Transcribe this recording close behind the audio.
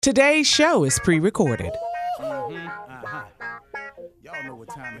Today's show is pre-recorded. Y'all know what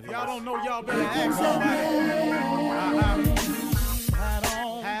time it is. Y'all don't know, y'all better ask somebody.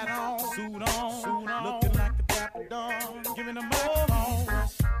 Hat on, suit on, looking like a dapper dog, giving them all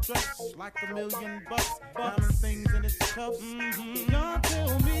dressed like $1 million, diamond things in its cuffs. Y'all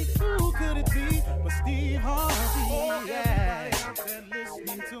tell me who could it be but Steve Harvey? Everybody out there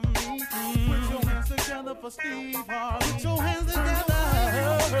listening to me, put your hands together for Steve Harvey. Put your hands together.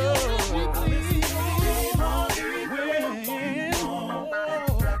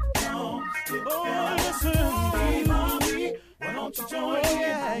 Why don't you join me?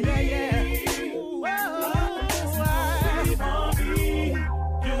 Yeah. Ooh, Steve Harvey.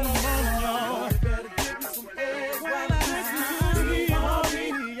 Get them on, y'all. Better give me some eggs while I listen to Steve Harvey.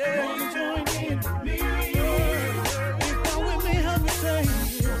 Yeah, won't you join in with me? If you're with me, help me say,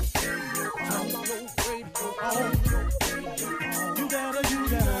 turn your radio on. You gotta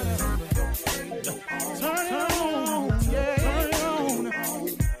turn it on. Yeah, turn it on.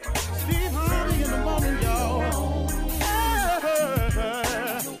 Steve Harvey in the morning, y'all.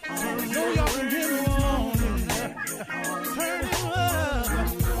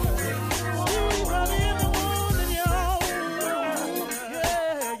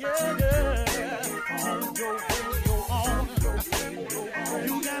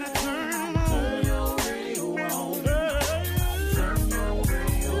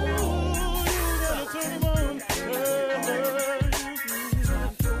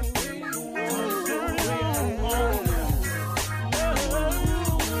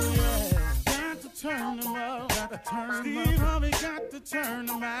 Steve Harvey got to turn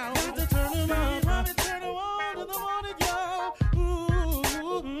them out. Got to turn them out. Steve Harvey turn them on in the morning, y'all.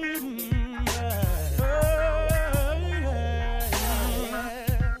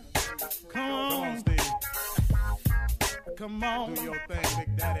 Yeah. Come on, Steve. Come on. Do your thing,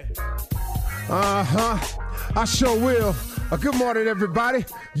 Big Daddy. I sure will. Good morning, everybody.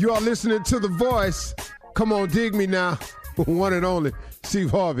 You are listening to The Voice. Come on, dig me now. One and only,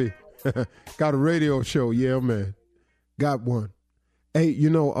 Steve Harvey. Got a radio show, yeah, man. Got one. Hey,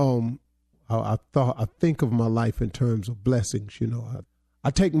 I think of my life in terms of blessings. I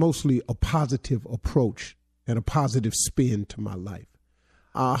take mostly a positive approach and a positive spin to my life.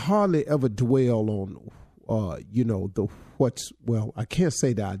 I hardly ever dwell on, I can't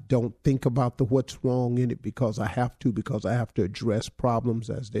say that I don't think about the what's wrong in it because I have to address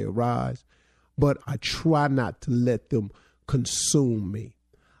problems as they arise. But I try not to let them consume me.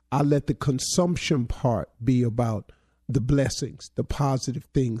 I let the consumption part be about the blessings, the positive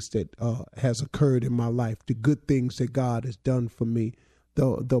things that has occurred in my life, the good things that God has done for me,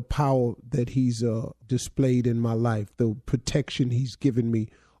 the power that he's displayed in my life, the protection he's given me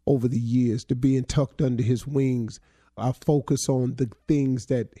over the years, to being tucked under his wings. I focus on the things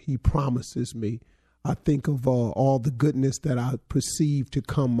that he promises me. I think of all the goodness that I perceive to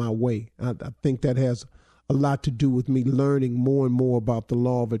come my way. I think that has a lot to do with me learning more and more about the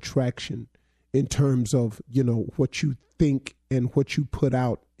law of attraction in terms of, what you think and what you put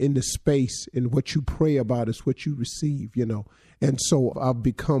out in the space, and what you pray about is what you receive, And so I've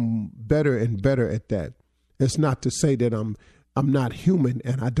become better and better at that. It's not to say that I'm not human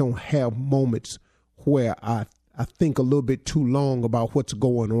and I don't have moments where I think a little bit too long about what's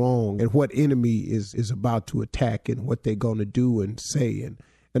going wrong and what enemy is about to attack and what they're going to do and say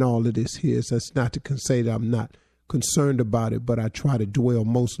and all of this here. So that's not to say that I'm not concerned about it, but I try to dwell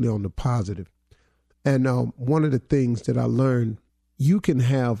mostly on the positive. And one of the things that I learned, you can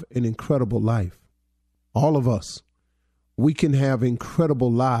have an incredible life. All of us, we can have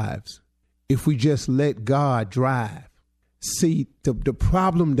incredible lives if we just let God drive. See, the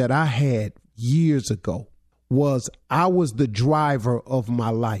problem that I had years ago was I was the driver of my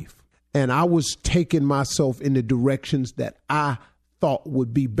life, and I was taking myself in the directions that I thought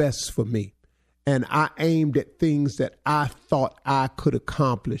would be best for me. And I aimed at things that I thought I could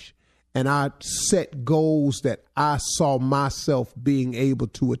accomplish. And I set goals that I saw myself being able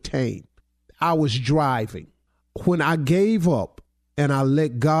to attain. I was driving. When I gave up and I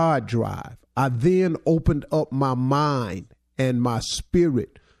let God drive, I then opened up my mind and my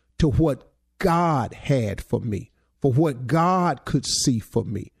spirit to what God had for me, for what God could see for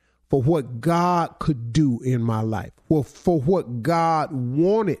me, for what God could do in my life, for what God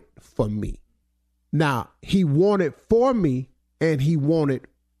wanted for me. Now, he wanted for me and he wanted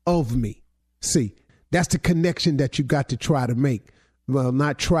of me. See, that's the connection that you got to try to make. Well,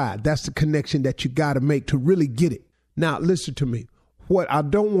 not try. That's the connection that you got to make to really get it. Now, listen to me. What I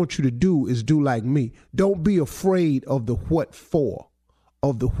don't want you to do is do like me. Don't be afraid of the what for,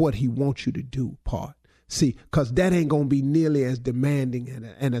 of the what he wants you to do part. See, because that ain't going to be nearly as demanding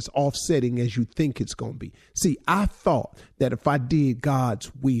and as offsetting as you think it's going to be. See, I thought that if I did God's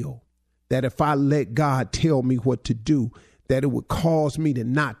will, that if I let God tell me what to do, that it would cause me to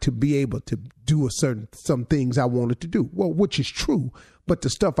not to be able to do some things I wanted to do. Well, which is true, but the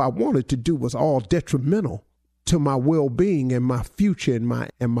stuff I wanted to do was all detrimental to my well-being and my future and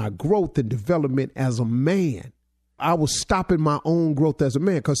my growth and development as a man. I was stopping my own growth as a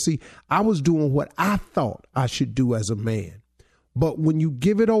man because, see, I was doing what I thought I should do as a man. But when you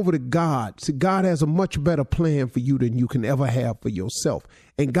give it over to God, see, God has a much better plan for you than you can ever have for yourself.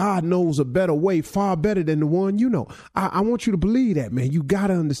 And God knows a better way, far better than the one you know. I want you to believe that, man. You got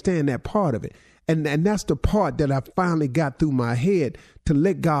to understand that part of it. And that's the part that I finally got through my head, to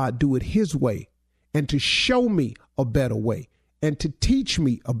let God do it his way and to show me a better way, and to teach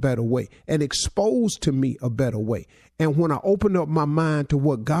me a better way, and expose to me a better way. And when I opened up my mind to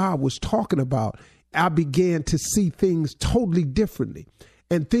what God was talking about, I began to see things totally differently,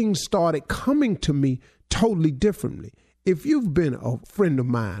 and things started coming to me totally differently. If you've been a friend of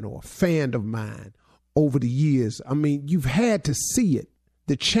mine or a fan of mine over the years, I mean, you've had to see it,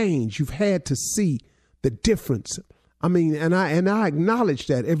 the change. You've had to see the difference. I mean, and I acknowledge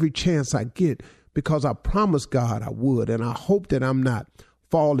that every chance I get, because I promised God I would, and I hope that I'm not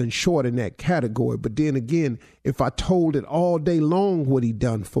falling short in that category. But then again, if I told it all day long what he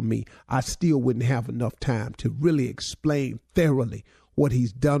done for me, I still wouldn't have enough time to really explain thoroughly what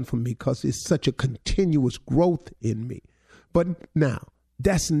he's done for me, because it's such a continuous growth in me. But now,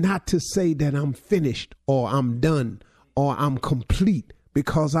 that's not to say that I'm finished or I'm done or I'm complete,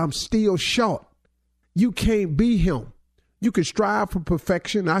 because I'm still short. You can't be him. You can strive for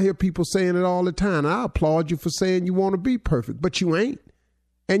perfection. I hear people saying it all the time. I applaud you for saying you want to be perfect, but you ain't,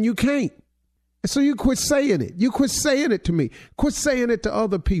 and you can't. So you quit saying it. You quit saying it to me. Quit saying it to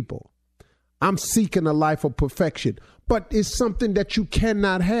other people. I'm seeking a life of perfection, but it's something that you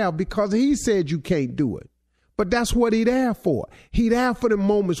cannot have, because he said you can't do it. But that's what he there for. He there for the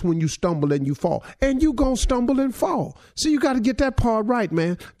moments when you stumble and you fall, and you gonna stumble and fall. So you got to get that part right,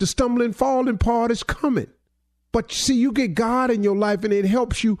 man. The stumbling, falling part is coming. But see, you get God in your life, and it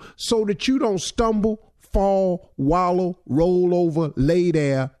helps you so that you don't stumble, fall, wallow, roll over, lay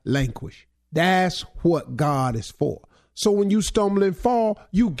there, languish. That's what God is for. So when you stumble and fall,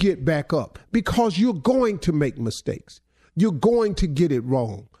 you get back up, because you're going to make mistakes. You're going to get it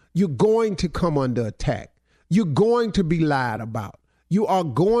wrong. You're going to come under attack. You're going to be lied about. You are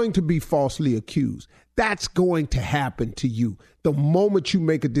going to be falsely accused. That's going to happen to you the moment you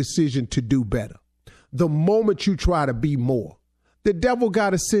make a decision to do better. The moment you try to be more. The devil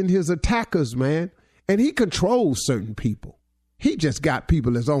got to send his attackers, man, and he controls certain people. He just got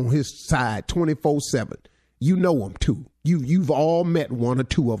people that's on his side 24/7. You know them too. You've all met one or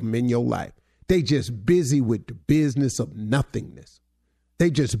two of them in your life. They just busy with the business of nothingness. They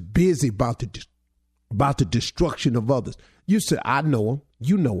just busy about the destruction of others. You say, I know them.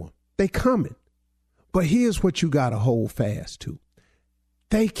 You know them. They coming. But here's what you got to hold fast to.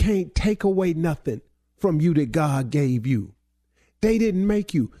 They can't take away nothing from you that God gave you. They didn't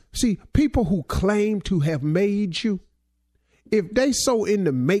make you. See, people who claim to have made you, if they so in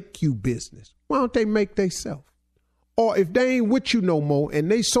the make you business, why don't they make theyself? Or if they ain't with you no more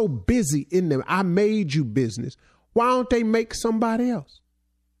and they so busy in them I made you business, why don't they make somebody else?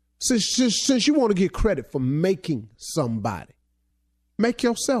 Since you want to get credit for making somebody, make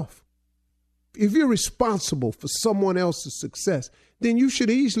yourself. If you're responsible for someone else's success, then you should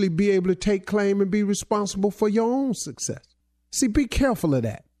easily be able to take claim and be responsible for your own success. See, be careful of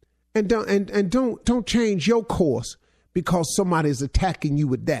that. And don't change your course because somebody's attacking you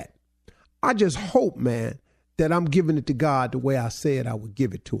with that. I just hope, man, that I'm giving it to God the way I said I would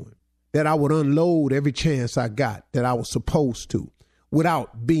give it to him. That I would unload every chance I got that I was supposed to,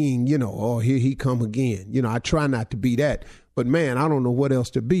 without being, oh, here he come again. I try not to be that. But, man, I don't know what else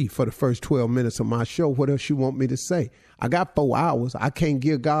to be for the first 12 minutes of my show. What else you want me to say? I got 4 hours. I can't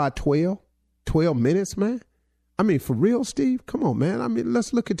give God 12 minutes, man. I mean, for real, Steve? Come on, man. I mean,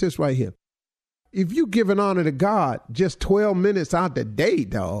 let's look at this right here. If you giving honor to God just 12 minutes out the day,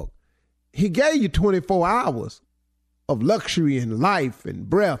 dog, he gave you 24 hours of luxury and life and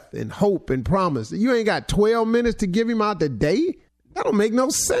breath and hope and promise. You ain't got 12 minutes to give him out the day? That don't make no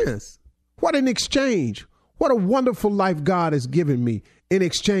sense. What an exchange. What a wonderful life God has given me in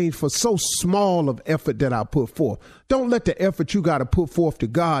exchange for so small of effort that I put forth. Don't let the effort you got to put forth to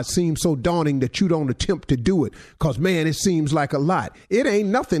God seem so daunting that you don't attempt to do it, because, man, it seems like a lot. It ain't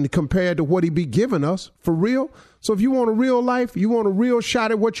nothing compared to what he be giving us, for real. So if you want a real life, you want a real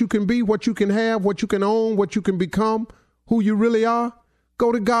shot at what you can be, what you can have, what you can own, what you can become, who you really are,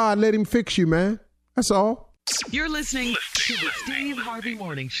 go to God, let him fix you, man. That's all. You're listening to the Steve Harvey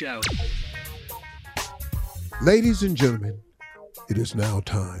Morning Show. Ladies and gentlemen, it is now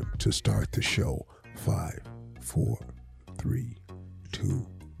time to start the show. 5, 4, 3, 2,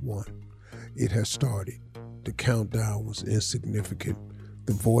 1. It has started. The countdown was insignificant.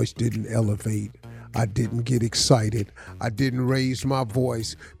 The voice didn't elevate. I didn't get excited. I didn't raise my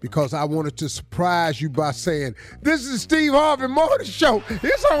voice because I wanted to surprise you by saying, this is Steve Harvey Morning Show.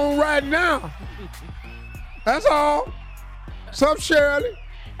 It's on right now. That's all. What's up, Shirley?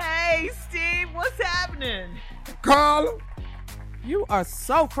 Hey, Steve, what's happening? Carla? You are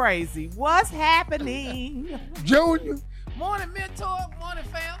so crazy. What's happening? Junior? Morning, mentor. Morning,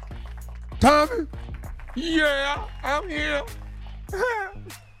 fam. Tommy? Yeah, I'm here.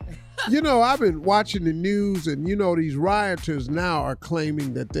 You know, I've been watching the news, and you know, these rioters now are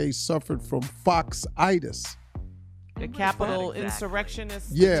claiming that they suffered from foxitis. The Capitol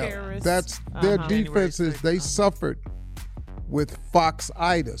insurrectionists, Yeah, terrorists. that's their defense is they suffered with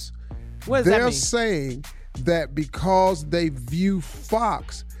foxitis. What does that They're mean? saying that because they view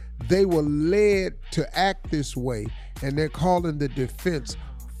Fox, they were led to act this way, and they're calling the defense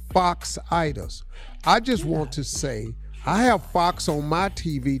foxitis. I just want to say, I have Fox on my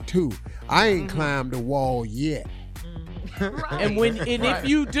TV too. I ain't climbed the wall yet. And if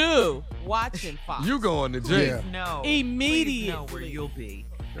you do, watching Fox, You going to jail. Yeah. No. Immediately. Please know where you'll be.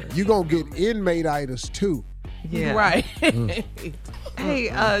 You gonna get inmate-itis too. Yeah. Right.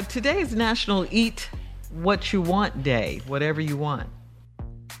 Hey, today's National Eat What You Want Day. Whatever you want.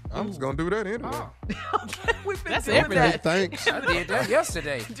 I'm just going to do that anyway. We've been That's doing everything. Hey, that thanks. I did that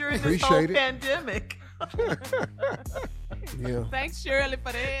yesterday. during this whole Appreciate it. pandemic. Yeah. Thanks, Shirley,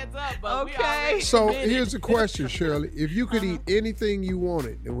 for the heads up. But we Okay. already So committed. here's the question, Shirley. If you could eat anything you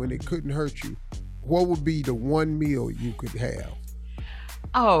wanted and when it couldn't hurt you, what would be the one meal you could have?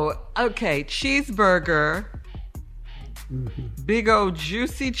 Oh, okay. Cheeseburger. Big old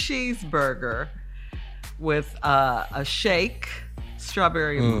juicy cheeseburger with a shake,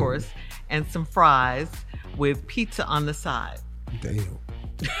 strawberry of course, and some fries with pizza on the side. Damn.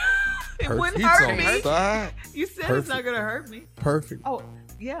 It wouldn't Pizza hurt on me. the side. You said it's Perfect. not going to hurt me. Perfect. Oh,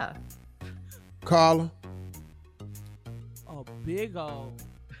 yeah. Carla? a big old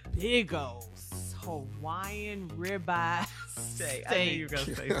Hawaiian ribeye steak. I knew you were going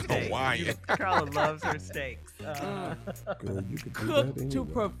to say steak. Hawaiian. Carla loves her steaks. Good, you could do Cooked that to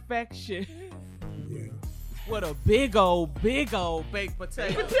anyway. perfection Yeah. with a big old baked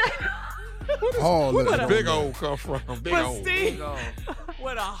potato. Oh, Where look does at big that. old come from? Big But old. Steve,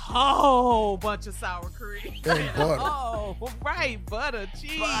 with a whole bunch of sour cream. And butter. Oh, right, butter,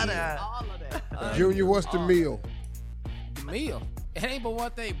 cheese, Butter. all of that. Junior, what's the meal? The meal. It ain't but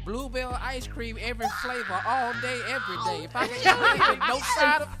one thing. Bluebell ice cream, every flavor, all day, every day. If I can eat it with no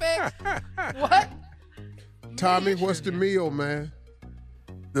side effects, what? Tommy, what's the meal, man?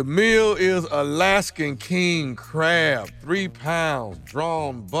 The meal is Alaskan king crab, 3 pounds,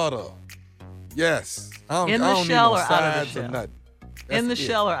 drawn butter. Yes. I In don't the need shell no or out of the sides or shell? nothing. In the That's it.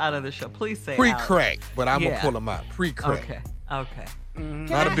 shell or out of the shell? Please say out. Pre-crack, but I'm going Yeah. to pull them out. Pre-crack. Okay.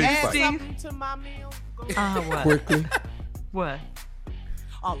 Not a big Add fight. something to my meal. What? Quickly. What?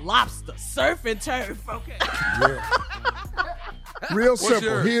 A lobster, surf and turf. Okay. Real simple.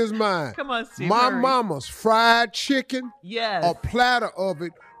 yours? Here's mine. Come on, Steve. My hurry. mama's fried chicken, Yes. a platter of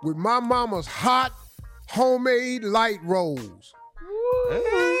it with my mama's hot homemade light rolls.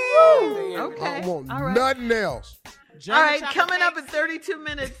 Okay. I want All right. nothing else. All right. Coming up in 32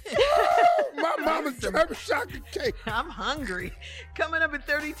 minutes. My mama's German chocolate cake. I'm hungry. Coming up in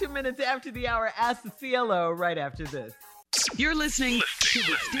 32 minutes after the hour. Ask the CLO right after this. You're listening to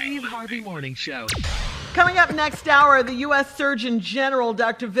the Steve Harvey Morning Show. Coming up next hour, the U.S. Surgeon General,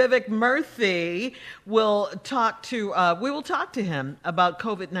 Dr. Vivek Murthy, will talk to. We will talk to him about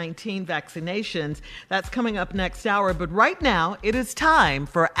COVID-19 vaccinations. That's coming up next hour. But right now, it is time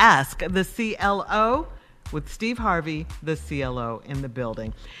for Ask the CLO with Steve Harvey, the CLO, in the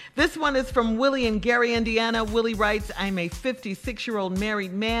building. This one is from Willie in Gary, Indiana. Willie writes, I'm a 56-year-old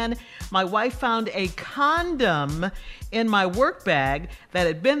married man. My wife found a condom in my work bag that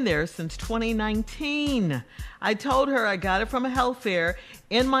had been there since 2019. I told her I got it from a health fair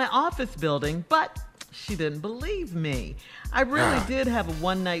in my office building, but she didn't believe me. I really did have a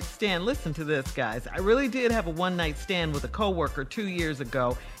one-night stand. Listen to this, guys. I really did have a one-night stand with a coworker 2 years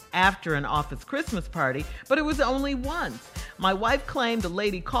ago after an office Christmas party, but it was only once. My wife claimed a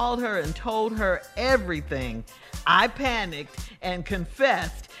lady called her and told her everything. I panicked and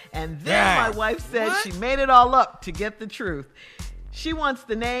confessed, and then my wife said she made it all up to get the truth. She wants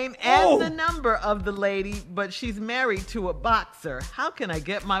the name and the number of the lady, but she's married to a boxer. How can I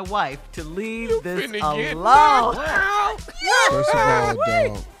get my wife to leave this alone? First of all,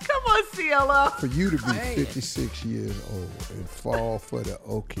 dog, Come on, CLO. for you to be 56 years old and fall for the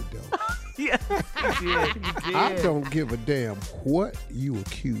okie doke, Yeah, you did. I don't give a damn what you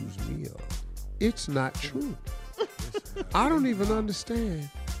accuse me of. It's not true. I don't even understand.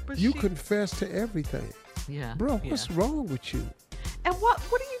 But You she- confess to everything. Yeah. Bro, what's wrong with you? And what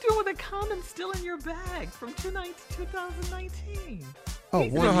are you doing with a condom still in your bag from 2019? Oh,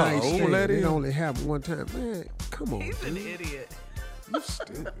 He's one know how night old stand. that It is? only happened one time. Man, come on. He's an dude. idiot. You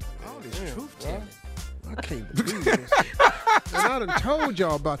stupid. All this truth telling. I can't believe this. And I done told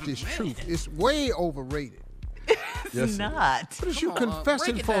y'all about this truth. It's way overrated. It's not. What is you Come on,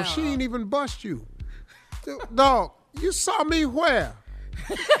 confessing break it for? down. She ain't even bust you. Dog, you saw me where?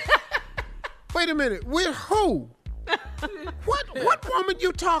 Wait a minute. With who? What woman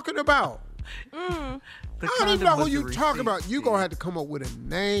you talking about? I don't even know who you talking about. You gonna have to come up with a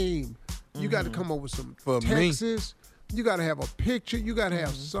name. You got to come up with some For me. Texas. You got to have a picture. You got to have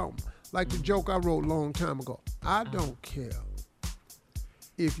something. Like the joke I wrote a long time ago. I don't care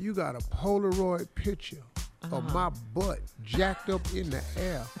if you got a Polaroid picture of my butt jacked up in the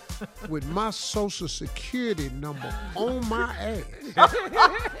air with my social security number on my ass.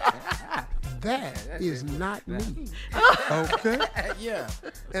 That is not me. Okay? Yeah.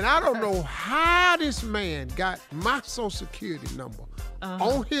 And I don't know how this man got my social security number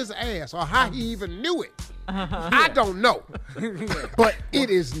on his ass or how he even knew it. I don't know. But it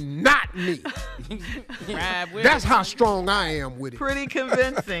is not me. That's how strong I am with it. Pretty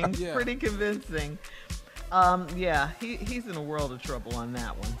convincing. Yeah. Pretty convincing. He's in a world of trouble on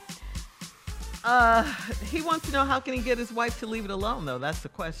that one. He wants to know how can he get his wife to leave it alone, though. That's the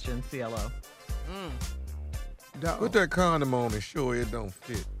question, CLO. Dog. Put that condom on and show it don't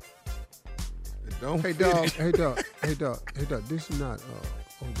fit. It don't Hey fit. dog, hey dog, hey dog, hey dog. This is not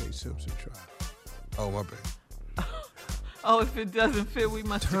O.J. Simpson trial. Oh, my bad. Oh, if it doesn't fit, we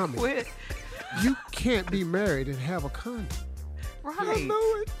must Tommy. quit. You can't be married and have a condom. Right.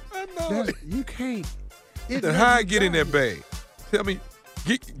 I know it. You can't. It Then how I doesn't get in done that bag? Tell me,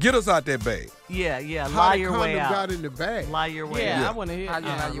 get us out that bag. Yeah. How Lie the your condom way out. got in the bag. Lie your way Yeah, I out. want to hear. How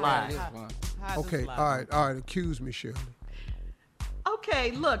you lie. out this one? Okay, all right. Accuse me, Shirley. Okay,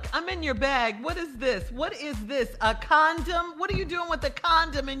 look, I'm in your bag. What is this? What is this? A condom? What are you doing with a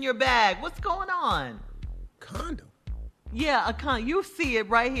condom in your bag? What's going on? Condom? Yeah, a condom. You see it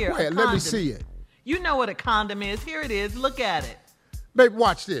right here. a Wait, let me condom. see it. You know what a condom is. Here it is. Look at it. Babe,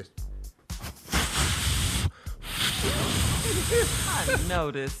 watch this. I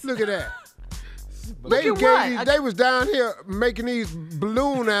noticed. Look at that. Look at what? They was down here making these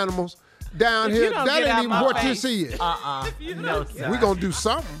balloon animals down If you here. don't That get ain't out even my what face. this is. No, sir. We're going to do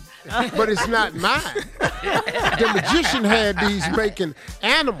something, but it's not mine. The magician had these making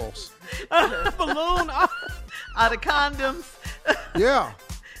animals. balloon. Out of condoms. Yeah.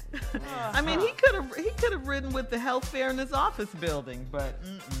 I mean, he could have ridden with the health fair in his office building, but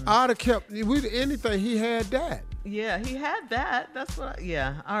I'd have kept, with anything, he had that. yeah, he had that. That's what.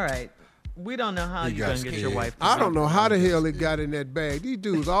 All right. We don't know how He you're got gonna get your scared. wife. To I don't know how the hell it got in that bag. These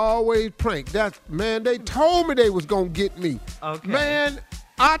dudes always prank. Man, they told me they was going to get me. Okay. Man,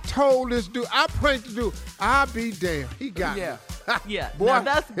 I told this dude, I pranked the dude, I'll be damned. He got Yeah. me. Yeah, Boy. now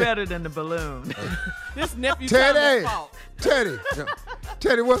that's better than the balloon. This nephew Tommy's Teddy, fault.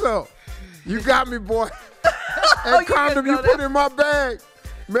 Teddy, what's up? You got me, boy. Oh, That condom you put in my bag.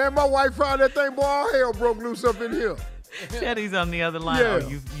 Man, my wife found that thing, boy, all hell broke loose up in here. Teddy's on the other line. Yeah.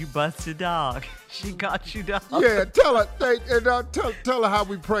 Oh, you busted dog. She got you, dog. Yeah, tell her, tell her how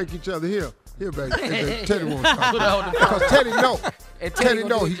we prank each other. Here, baby. Teddy won't talk. Because Teddy know. And Teddy gonna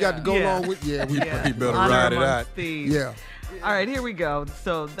know do he his got to job. go Yeah. along with, He better Honor ride it amongst out. thieves. yeah. All right, here we go.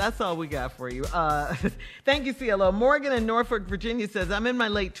 So that's all we got for you. Thank you, CLO. Morgan in Norfolk, Virginia says, I'm in my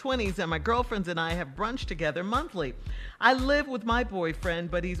late 20s and my girlfriends and I have brunch together monthly. I live with my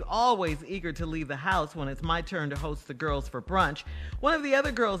boyfriend, but he's always eager to leave the house when it's my turn to host the girls for brunch. One of the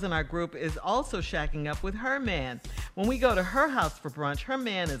other girls in our group is also shacking up with her man. When we go to her house for brunch, her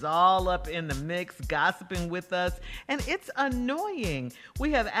man is all up in the mix, gossiping with us, and it's annoying.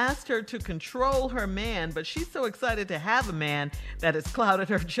 We have asked her to control her man, but she's so excited to have a man that has clouded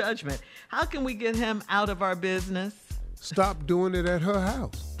her judgment. How can we get him out of our business? Stop doing it at her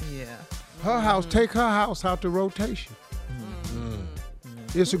house. Yeah. Her house, take her house out the rotation.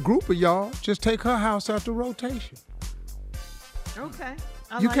 It's a group of y'all. Just take her house out the rotation. Okay.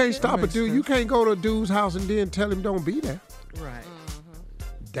 You can't stop a dude. You can't go to a dude's house and then tell him don't be there. Right.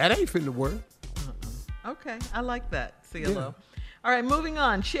 That ain't finna work. Okay. I like that, CLO. All right, moving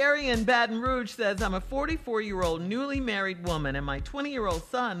on. Sherry in Baton Rouge says, I'm a 44-year-old newly married woman, and my 20-year-old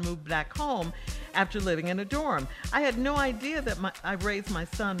son moved back home after living in a dorm. I had no idea that I raised my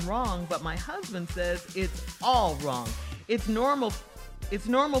son wrong, but my husband says it's all wrong. It's normal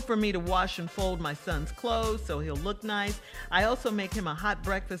for me to wash and fold my son's clothes so he'll look nice. I also make him a hot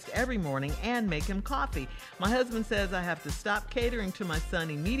breakfast every morning and make him coffee. My husband says I have to stop catering to my son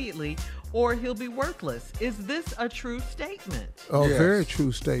immediately or he'll be worthless. Is this a true statement? Oh, Yes. Very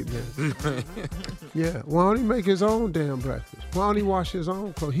true statement. Yeah. Why don't he make his own damn breakfast? Why don't he wash his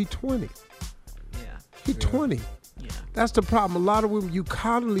own clothes? He 20. Yeah. He 20. Yeah. That's the problem. A lot of women, you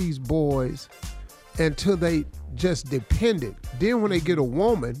coddle these boys until they just dependent. Then when they get a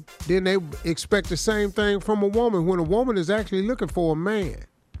woman, then they expect the same thing from a woman when a woman is actually looking for a man.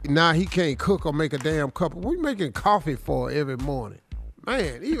 Now he can't cook or make a damn cup. What are you making coffee for every morning?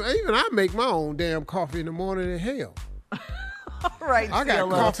 Man, even I make my own damn coffee in the morning in hell. All right, I got CeeLo.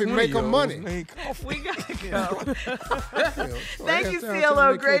 coffee maker money. We got to go. So Thank you, I have to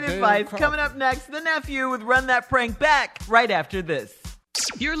CeeLo. make Great your damn advice. coffee. Coming up next, the nephew with Run That Prank Back right after this.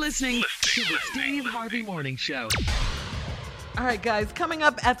 You're listening to the Steve Harvey Morning Show. All right, guys, coming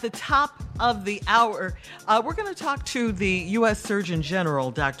up at the top of the hour, we're going to talk to the U.S. Surgeon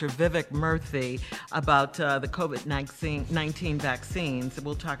General, Dr. Vivek Murthy, about the COVID-19 vaccines.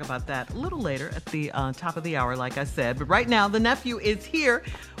 We'll talk about that a little later at the top of the hour, like I said. But right now, the nephew is here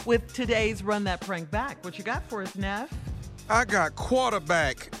with today's Run That Prank Back. What you got for us, Neff? I got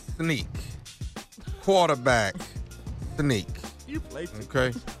quarterback sneak. Quarterback sneak. You play too.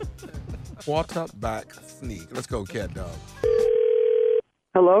 Okay. Quarterback sneak. Let's go, cat dog.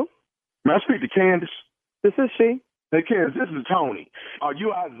 Hello, May I speak to Candace? this is she. Hey, Candace, this is Tony. Are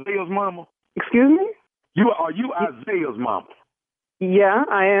you Isaiah's mama? Excuse me? Are you Isaiah's mama? Yeah,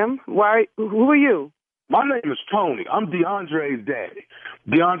 I am. Why? Who are you? My name is Tony. I'm DeAndre's daddy.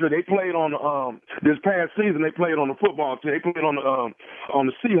 DeAndre, they played on this past season. They played on the football team. They played on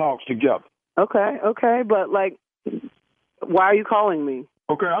the Seahawks together. Okay, but like, why are you calling me?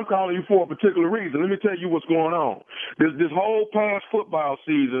 Okay, I'm calling you for a particular reason. Let me tell you what's going on. This whole past football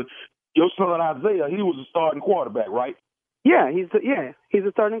season, your son Isaiah, he was a starting quarterback, right? Yeah, he's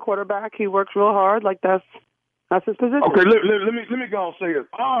a starting quarterback. He works real hard. Like that's his position. Okay, let me go and say this.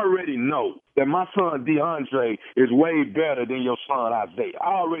 I already know that my son DeAndre is way better than your son Isaiah.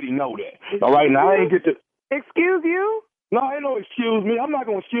 I already know that. All right, now I ain't get to. Excuse you? No, ain't no excuse me. I'm not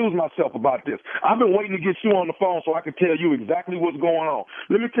going to excuse myself about this. I've been waiting to get you on the phone so I can tell you exactly what's going on.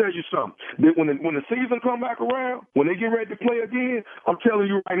 Let me tell you something. That when the season come back around, when they get ready to play again, I'm telling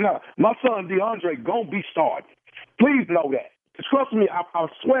you right now, my son DeAndre going to be starting. Please know that. Trust me, I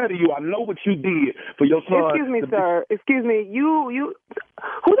swear to you, I know what you did for your son. Excuse me, sir. Excuse me. You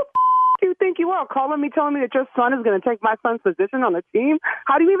who the do you think you are? Calling me, telling me that your son is going to take my son's position on the team?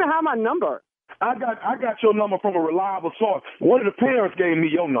 How do you even have my number? I got your number from a reliable source. One of the parents gave me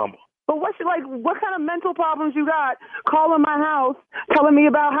your number. But what kind of mental problems you got calling my house, telling me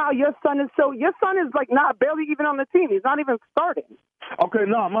about how your son is like not barely even on the team. He's not even starting. Okay,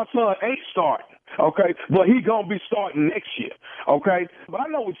 no, my son ain't starting. Okay, but he gonna be starting next year. Okay, but I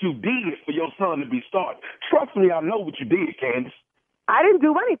know what you did for your son to be starting. Trust me, I know what you did, Candace. I didn't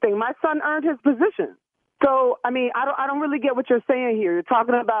do anything. My son earned his position. So, I mean, I don't really get what you're saying here. You're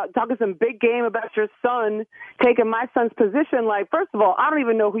talking some big game about your son taking my son's position. Like, first of all, I don't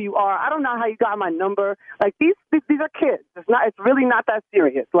even know who you are. I don't know how you got my number. Like, these are kids. It's really not that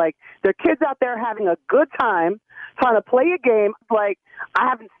serious. Like, they're kids out there having a good time, trying to play a game. Like, I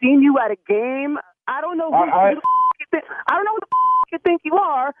haven't seen you at a game. I don't know I don't know who the you think you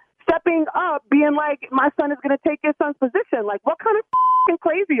are, stepping up, being like, my son is going to take your son's position. Like, what kind of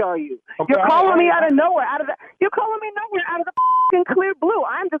crazy are you? Okay, You're calling me out of nowhere, you're calling me nowhere out of the clear blue.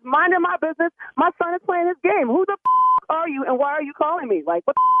 I'm just minding my business. My son is playing his game. Who the are you, and why are you calling me? Like,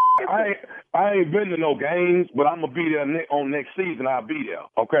 what the is I ain't been to no games, but I'm going to be there on next season. I'll be there,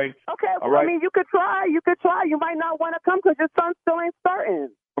 okay? Okay, all right. I mean, you could try. You might not want to come because your son still ain't starting.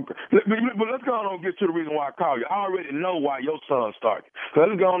 Okay. But let's go on and get to the reason why I call you. I already know why your son started. So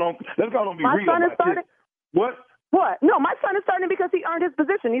let's go on and be my real son is about starting. this. What? No, my son is starting because he earned his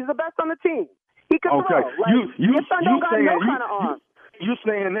position. He's the best on the team. He can throw. Like, your son don't got no kind of arm. You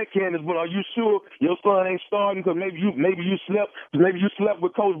saying that, Candace? But are you sure your son ain't starting? Because maybe you slept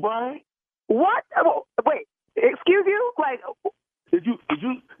with Coach Brian. What? Wait, excuse you? Like, did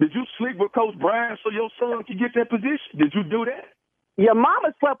you sleep with Coach Brian so your son could get that position? Did you do that? Your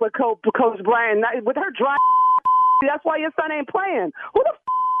mama slept with Coach Brian with her dry. That's why your son ain't playing. Who the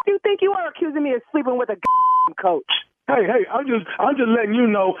do you think you are accusing me of sleeping with a coach? Hey, I'm just letting you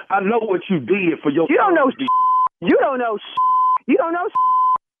know. I know what you did for your. You don't know. You don't know. You don't know.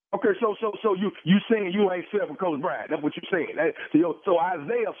 Okay, so you saying you ain't selling Coach Bryant? That's what you're saying. So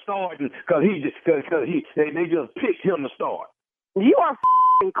Isaiah starting because they just picked him to start. You are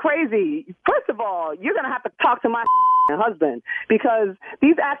crazy. First of all, you're gonna have to talk to my husband because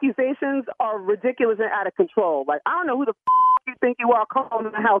these accusations are ridiculous and out of control. Like, I don't know who the you think you are calling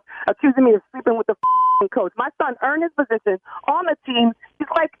in the house accusing me of sleeping with the coach. My son earned his position on the team. He's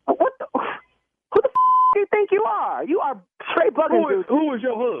like, what the? Who the do you think you are? You are straight bugging, dude. Who is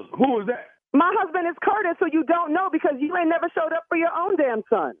your husband? Who is that? My husband is Curtis, who you don't know because you ain't never showed up for your own damn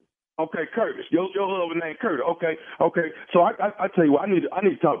son. Okay, Curtis. Your husband named Curtis. Okay. So I tell you what, I need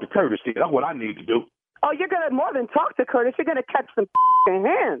to talk to Curtis. That's what I need to do. Oh, you're gonna more than talk to Curtis. You're gonna catch some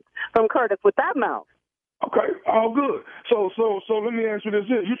hands from Curtis with that mouth. Okay, all good. So let me ask you this: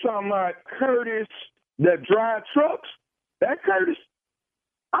 you talking about Curtis that drive trucks? That Curtis?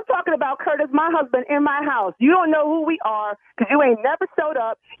 I'm talking about Curtis, my husband, in my house. You don't know who we are because you ain't never showed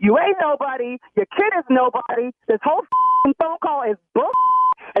up. You ain't nobody. Your kid is nobody. This whole phone call is bull.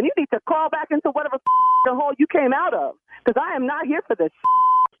 And you need to crawl back into whatever the hole you came out of because I am not here for this.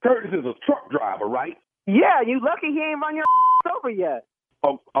 Curtis is a truck driver, right? Yeah, you lucky he ain't run your over yet.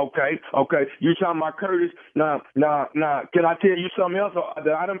 Oh, okay. You talking about Curtis? Now, can I tell you something else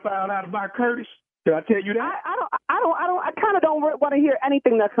that I done found out about Curtis? Can I tell you that? I kind of don't want to hear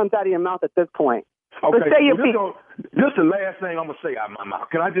anything that comes out of your mouth at this point. Okay. But say your this is the last thing I'm gonna say out of my mouth.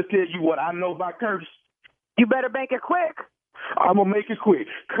 Can I just tell you what I know about Curtis? You better make it quick. I'm gonna make it quick.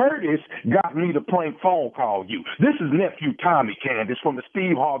 Curtis got me to prank phone call you. This is nephew Tommy Candace from the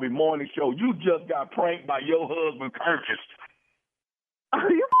Steve Harvey Morning Show. You just got pranked by your husband Curtis. Are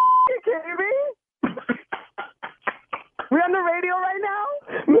you kidding me? We on the radio right now?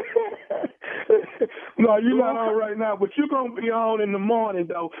 No, you're not on right now, but you're going to be on in the morning,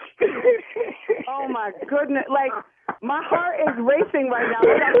 though. Oh, my goodness. Like, my heart is racing right now.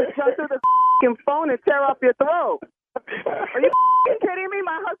 I got to jump through the phone and tear off your throat. Are you kidding me?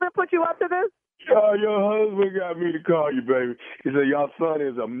 My husband put you up to this? Oh, your husband got me to call you, baby. He said, your son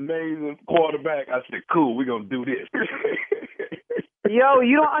is an amazing quarterback. I said, cool, we're going to do this. Yo,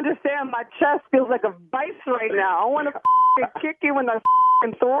 you don't understand. My chest feels like a vice right now. I want to kick you in the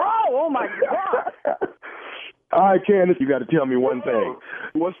throw. Oh, my God. All right, Candace, you got to tell me one thing.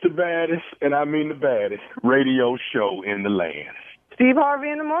 What's the baddest, and I mean the baddest, radio show in the land? Steve Harvey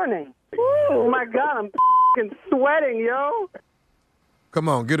in the Morning. Oh, my God, I'm sweating, yo. Come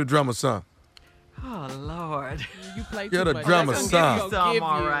on, get a drummer son. Oh, Lord. You play Get too a much. drummer That's son. gonna give Some,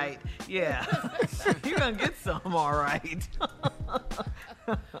 all you. right. Yeah. You're going to get some, all right.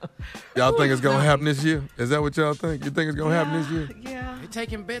 Y'all think it's going to happen this year? Is that what y'all think? You think it's going to happen this year? Yeah. They're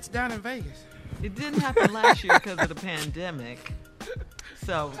taking bets down in Vegas. It didn't happen last year because of the pandemic.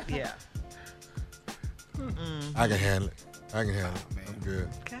 So, yeah. I can handle it. I'm good.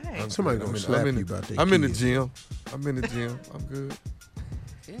 Okay. Somebody gonna slap you about that. I'm in the gym. I'm good.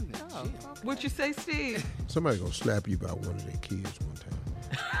 What'd you say, Steve? Somebody gonna slap you about one of their kids one time.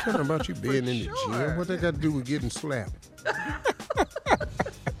 Tell them about you being in the gym. What they got to do with getting slapped?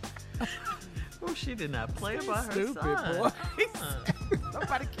 Oh, she did not play about her Stupid son. boy.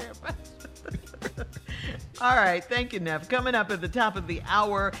 Nobody cares about you. All right, thank you, Nev. Coming up at the top of the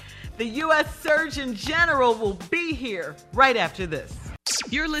hour, the U.S. Surgeon General will be here right after this.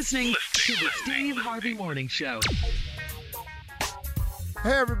 You're listening to the Steve Harvey Morning Show.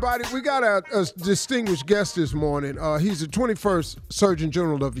 Hey, everybody. We got a distinguished guest this morning. He's the 21st Surgeon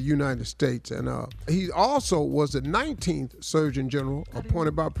General of the United States, and he also was the 19th Surgeon General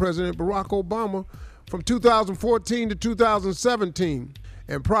appointed by President Barack Obama from 2014 to 2017.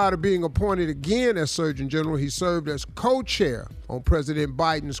 And prior to being appointed again as Surgeon General, he served as co-chair on President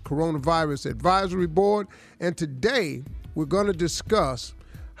Biden's Coronavirus Advisory Board. And today, we're going to discuss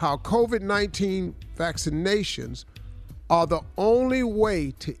how COVID-19 vaccinations are the only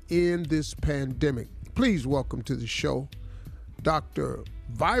way to end this pandemic. Please welcome to the show, Dr.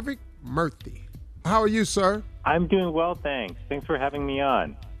 Vivek Murthy. How are you, sir? I'm doing well, thanks. Thanks for having me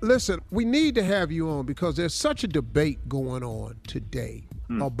on. Listen, we need to have you on because there's such a debate going on today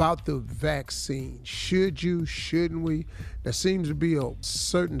about the vaccine. Should you, shouldn't we? There seems to be a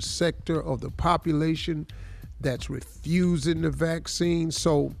certain sector of the population that's refusing the vaccine.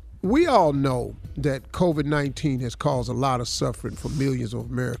 So we all know that COVID-19 has caused a lot of suffering for millions of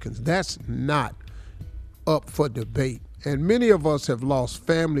Americans. That's not up for debate. And many of us have lost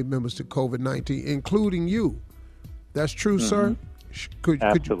family members to COVID-19, including you. That's true, sir?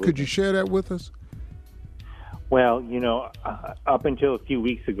 Could you share that with us? Well, up until a few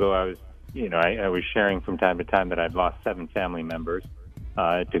weeks ago, I was sharing from time to time that I'd lost 7 family members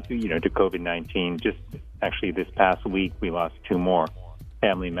to COVID-19. Just Actually, this past week, we lost 2 more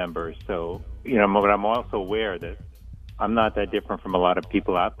family members. So, but I'm also aware that I'm not that different from a lot of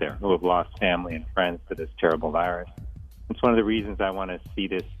people out there who have lost family and friends to this terrible virus. It's one of the reasons I want to see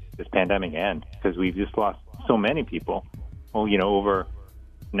this pandemic end, because we've just lost so many people. Well, over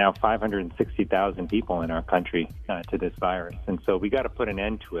now 560,000 people in our country to this virus. And so we got to put an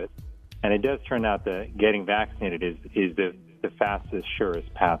end to it. And it does turn out that getting vaccinated is the fastest,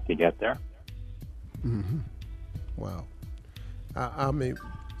 surest path to get there. Mm-hmm. Wow. I mean,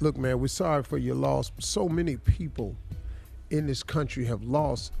 look, man, we're sorry for your loss. So many people in this country have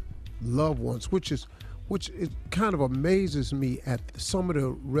lost loved ones, which it kind of amazes me at some of the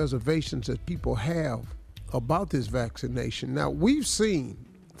reservations that people have about this vaccination. Now, we've seen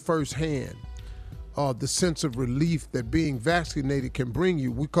firsthand the sense of relief that being vaccinated can bring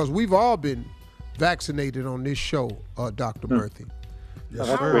you, because we've all been vaccinated on this show, Dr. Murthy. Yes,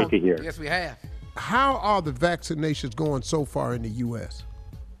 that's great to hear. Yes, we have. How are the vaccinations going so far in the U.S.?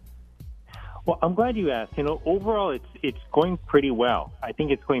 Well, I'm glad you asked. Overall, it's going pretty well. I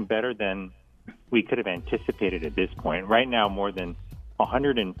think it's going better than we could have anticipated at this point. Right now, more than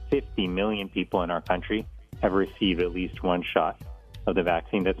 150 million people in our country have received at least one shot of the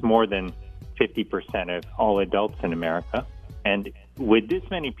vaccine. That's more than 50% of all adults in America. And with this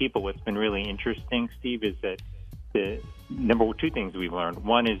many people, what's been really interesting, Steve, is that the number 2 things we've learned.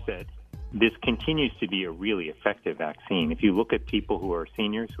 One is that this continues to be a really effective vaccine. If you look at people who are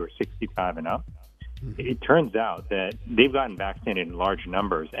seniors, who are 65 and up, it turns out that they've gotten vaccinated in large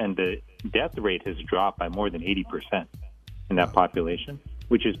numbers, and the death rate has dropped by more than 80% in that population,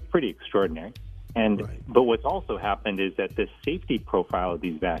 which is pretty extraordinary. But what's also happened is that the safety profile of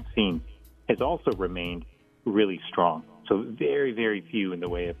these vaccines has also remained really strong. So very, very few in the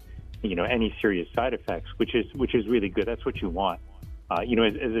way of, any serious side effects, which is really good. That's what you want.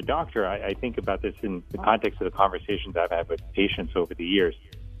 As a doctor, I think about this in the context of the conversations I've had with patients over the years,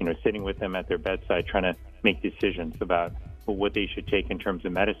 sitting with them at their bedside, trying to make decisions about what they should take in terms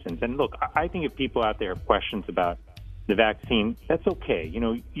of medicines. And look, I think if people out there have questions about the vaccine, that's okay.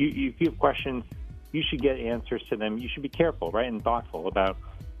 If you have questions, you should get answers to them. You should be careful, right, and thoughtful about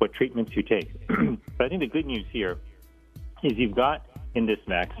what treatments you take. But I think the good news here is you've got in this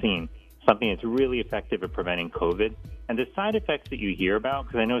vaccine something that's really effective at preventing COVID. And the side effects that you hear about,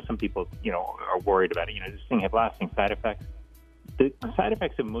 because I know some people, are worried about it, this thing have lasting side effects. The side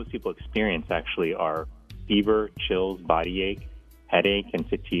effects that most people experience actually are fever, chills, body ache, headache, and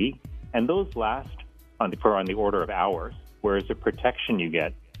fatigue. And those last on the order of hours, whereas the protection you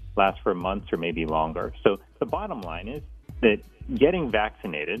get lasts for months or maybe longer. So the bottom line is that getting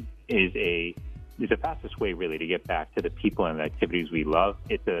vaccinated is the fastest way really to get back to the people and the activities we love.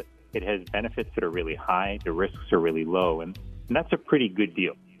 It has benefits that are really high, the risks are really low, and that's a pretty good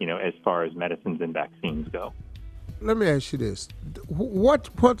deal, as far as medicines and vaccines go. Let me ask you this: what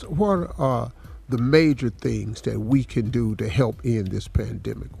are the major things that we can do to help end this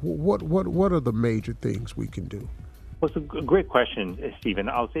pandemic? What are the major things we can do? Well, it's a great question, Stephen.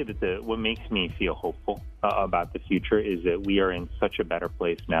 I'll say that what makes me feel hopeful about the future is that we are in such a better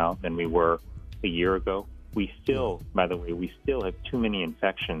place now than we were a year ago. We still have too many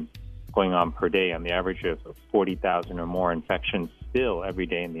infections going on per day, on the average of 40,000 or more infections still every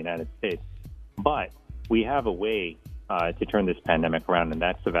day in the United States. But we have a way to turn this pandemic around, and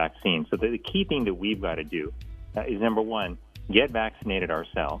that's the vaccine. So the key thing that we've got to do is, number 1, get vaccinated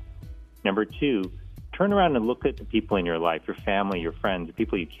ourselves. Number 2, turn around and look at the people in your life, your family, your friends, the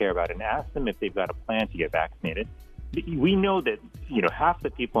people you care about, and ask them if they've got a plan to get vaccinated. We know that, half the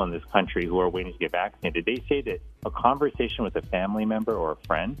people in this country who are waiting to get vaccinated, they say that a conversation with a family member or a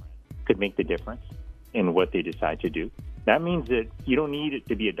friend could make the difference in what they decide to do. That means that you don't need it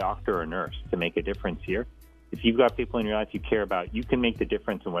to be a doctor or a nurse to make a difference here. If you've got people in your life you care about, you can make the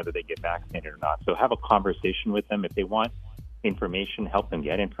difference in whether they get vaccinated or not. So have a conversation with them. If they want information, help them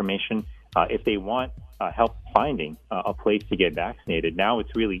get information. If they want help finding a place to get vaccinated, now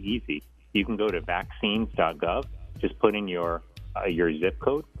it's really easy. You can go to vaccines.gov, just put in your zip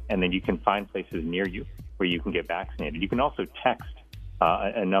code, and then you can find places near you where you can get vaccinated. You can also text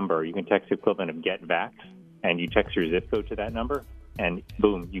a number. You can text the equivalent of Get Vax, and you text your zip code to that number, and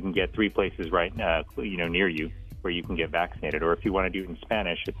boom, you can get 3 places right near you where you can get vaccinated. Or if you want to do it in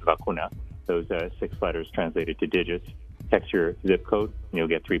Spanish, it's vacuna, those 6 letters translated to digits. Text your zip code, and you'll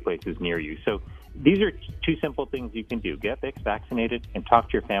get 3 places near you. So these are 2 simple things you can do. Get vaccinated and talk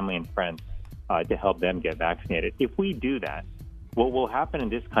to your family and friends to help them get vaccinated. If we do that, what will happen in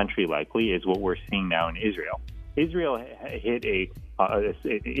this country likely is what we're seeing now in Israel. Israel hit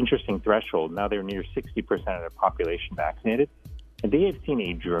an interesting threshold. Now they're near 60% of their population vaccinated, and they have seen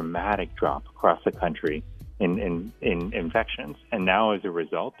a dramatic drop across the country in infections. And now, as a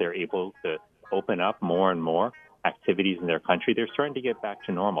result, they're able to open up more and more activities in their country. They're starting to get back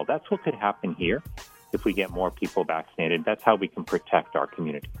to normal. That's what could happen here if we get more people vaccinated. That's how we can protect our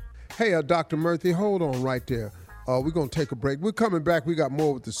community. Hey, Dr. Murthy, hold on right there. We're going to take a break. We're coming back. We got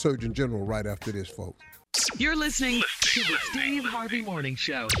more with the Surgeon General right after this, folks. You're listening to the Steve Harvey Morning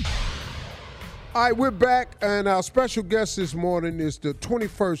Show. All right, we're back, and our special guest this morning is the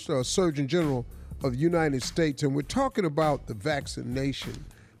 21st Surgeon General of the United States, and we're talking about the vaccination.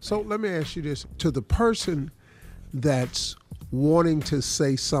 So let me ask you this. To the person that's wanting to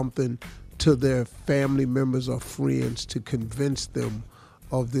say something to their family members or friends to convince them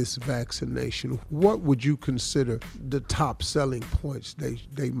of this vaccination, what would you consider the top selling points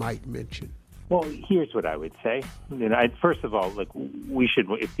they might mention? Well, here's what I would say. First of all, we should,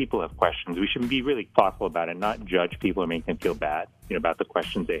 if people have questions, we should be really thoughtful about it, not judge people or make them feel bad, about the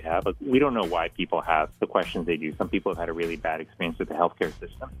questions they have. We don't know why people have the questions they do. Some people have had a really bad experience with the healthcare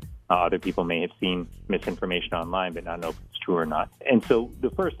system. Other people may have seen misinformation online, but not know if it's true or not. And so the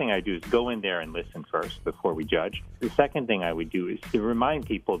first thing I do is go in there and listen first before we judge. The second thing I would do is to remind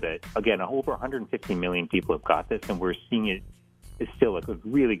people that, again, over 150 million people have got this, and we're seeing it is still a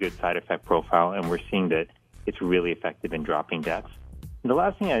really good side effect profile, and we're seeing that it's really effective in dropping deaths. And the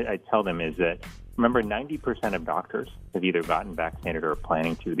last thing I tell them is that, remember, 90% of doctors have either gotten vaccinated or are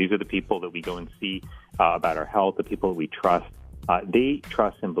planning to. These are the people that we go and see about our health, the people that we trust. They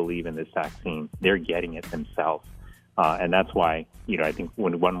trust and believe in this vaccine. They're getting it themselves. And that's why, I think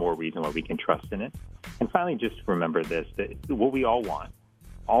one more reason why we can trust in it. And finally, just remember this, that what we all want,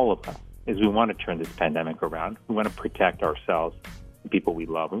 all of us, is we want to turn this pandemic around. We want to protect ourselves, the people we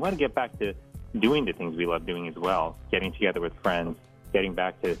love. We want to get back to doing the things we love doing as well, getting together with friends, getting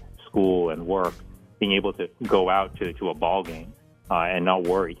back to school and work, being able to go out to a ball game and not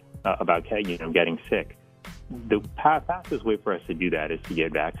worry about getting sick. The fastest way for us to do that is to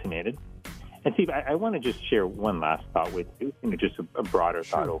get vaccinated. And Steve, I want to just share one last thought with you, just a broader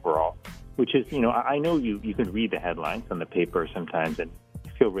thought overall, which is, I know you can read the headlines on the paper sometimes and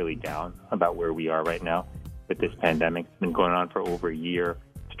feel really down about where we are right now with this pandemic. It's been going on for over a year.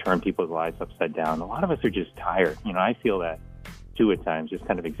 It's turned people's lives upside down. A lot of us are just tired. I feel that too at times, just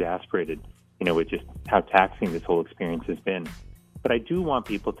kind of exasperated, with just how taxing this whole experience has been. But I do want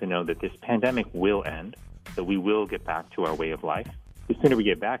people to know that this pandemic will end, that we will get back to our way of life. The sooner we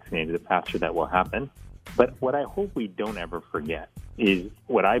get vaccinated, the faster that will happen. But what I hope we don't ever forget is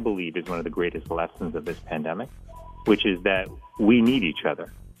what I believe is one of the greatest lessons of this pandemic, which is that we need each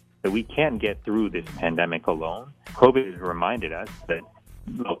other, that we can't get through this pandemic alone. COVID has reminded us that,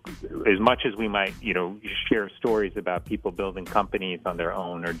 look, as much as we might, share stories about people building companies on their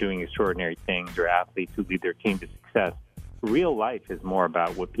own or doing extraordinary things or athletes who lead their team to success, real life is more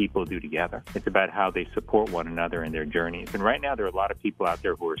about what people do together. It's about how they support one another in their journeys. And right now, there are a lot of people out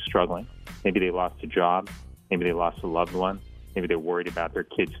there who are struggling. Maybe they lost a job. Maybe they lost a loved one. Maybe they're worried about their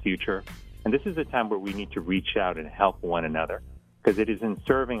kid's future. And this is a time where we need to reach out and help one another, because it is in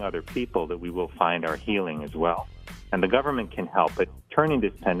serving other people that we will find our healing as well. And the government can help, but turning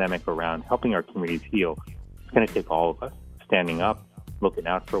this pandemic around, helping our communities heal, it's going to take all of us standing up, looking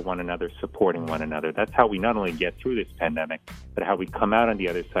out for one another, supporting one another. That's how we not only get through this pandemic, but how we come out on the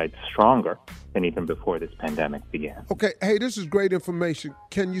other side stronger than even before this pandemic began. Okay, hey, this is great information.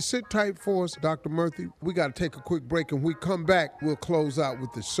 Can you sit tight for us, Dr. Murthy? We got to take a quick break, and when we come back, we'll close out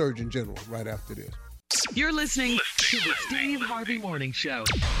with the Surgeon General right after this. You're listening to the Steve Harvey Morning Show.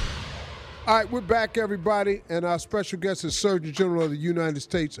 All right, we're back, everybody, and our special guest is Surgeon General of the United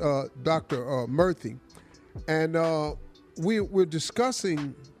States, Dr. Murthy. And we're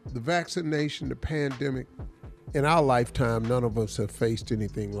discussing the vaccination, the pandemic. In our lifetime, none of us have faced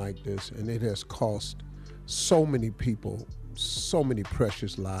anything like this, and it has cost so many people so many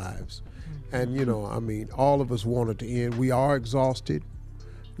precious lives. And, all of us want it to end. We are exhausted.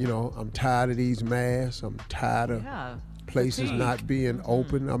 I'm tired of these masks. I'm tired of places not being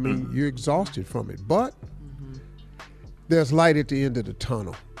open. I mean, you're exhausted from it. But there's light at the end of the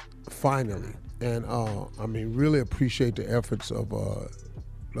tunnel, finally. And, really appreciate the efforts of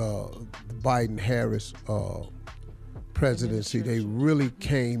the Biden-Harris presidency. They really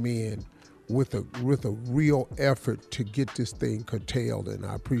came in with a real effort to get this thing curtailed, and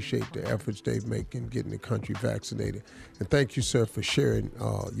I appreciate the efforts they've made in getting the country vaccinated. And thank you, sir, for sharing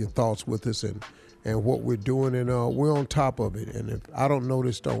your thoughts with us and and what we're doing, and we're on top of it. And if I don't know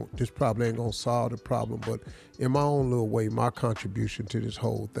this probably ain't gonna solve the problem, but in my own little way, my contribution to this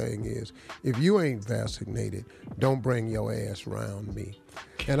whole thing is, if you ain't vaccinated, don't bring your ass around me.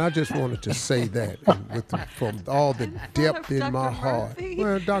 And I just wanted to say that from all the depth in my heart.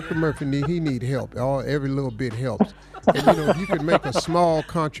 Well, Dr. Murphy, he need help. Every little bit helps. And, if you can make a small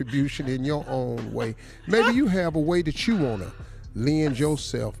contribution in your own way, maybe you have a way that you want to lend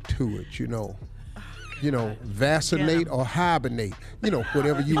yourself to it, vaccinate or hibernate,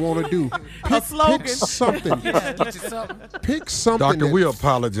 whatever you want to do. Pick something. Pick something. Doctor, we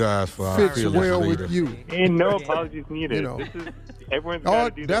apologize for our fits feelings well leader. with you. Ain't no apologies needed. Everyone's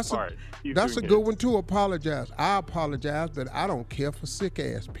got to do their part. That's a good one to apologize. I apologize, but I don't care for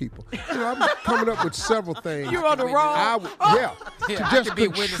sick-ass people. I'm coming up with several things. You're on the road. To just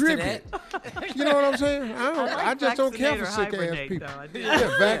contribute. You know what I'm saying? I just don't care for sick-ass people.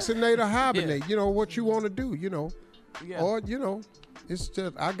 Vaccinate or hibernate. What you want to do, Or, it's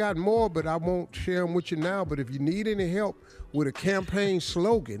just, I got more, but I won't share them with you now. But if you need any help with a campaign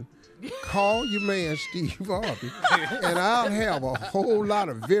slogan, call your man Steve Harvey, and I'll have a whole lot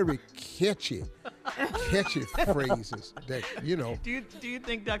of very catchy phrases that Do you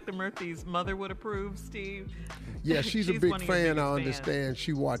think Dr. Murphy's mother would approve, Steve? Yeah, she's a big fan. I understand.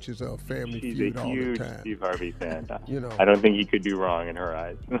 She watches Family Feud all the time. She's a huge Steve Harvey fan. You know, I don't think he could do wrong in her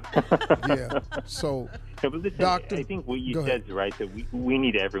eyes. Yeah. So, but listen, Doctor, I think what you said is right. That we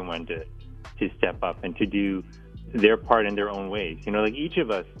need everyone to step up and to do their part in their own ways. Like each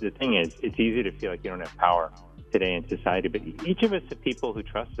of us. The thing is, it's easy to feel like you don't have power today in society, but each of us have people who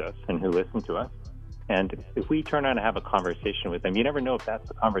trust us and who listen to us. And if we turn on and have a conversation with them, you never know if that's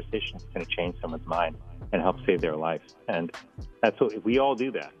the conversation that's going to change someone's mind and help save their life. And that's what, if we all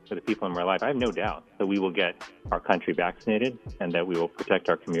do that for the people in our life, I have no doubt that we will get our country vaccinated and that we will protect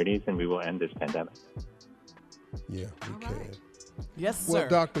our communities and we will end this pandemic. Yeah, we can. Yes, sir. Well,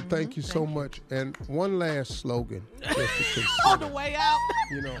 Doctor, thank you so much. And one last slogan. Just to consider, on the way out.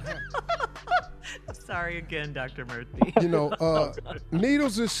 Sorry again, Dr. Murphy.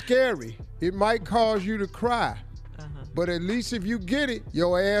 Needles is scary. It might cause you to cry. But at least if you get it,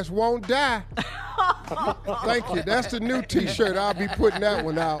 your ass won't die. Thank you. That's the new T-shirt. I'll be putting that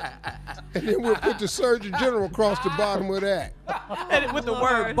one out. And then we'll put the Surgeon General across the bottom of that. And with the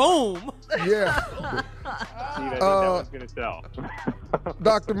word boom. Yeah. That was going to sell.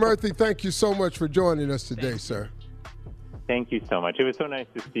 Dr. Murphy, thank you so much for joining us today, sir. Thank you so much. It was so nice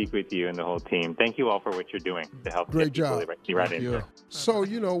to speak with you and the whole team. Thank you all for what you're doing to help Great get job. people right in here. So,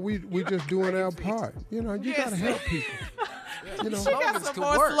 we just doing our part. You got to help people. She got some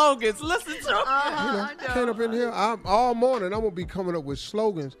more slogans. Listen to them. Came up in here. all morning, I'm going to be coming up with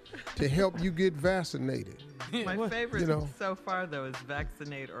slogans to help you get vaccinated. My favorite so far, though, is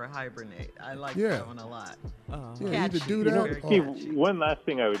vaccinate or hibernate. I like that one a lot. Either do that. Steve, one last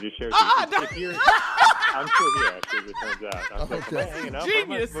thing I would just share with you. If you're, I'm still here, actually, as it turns out. I'm like, am I hanging up?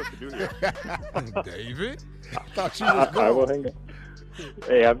 Genius. What am I supposed to do here? David? I thought you was gone. I will hang up.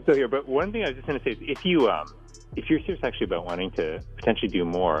 Hey, I'm still here. But one thing I was just going to say is if you're serious actually about wanting to potentially do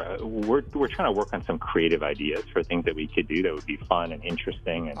more, we're trying to work on some creative ideas for things that we could do that would be fun and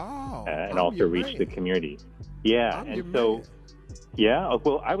interesting and also reach the community. Yeah,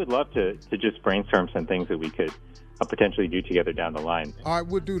 well, I would love to just brainstorm some things that we could potentially do together down the line. All right,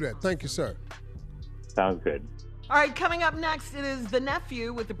 we'll do that. Thank you, sir. Sounds good. All right, coming up next, it is the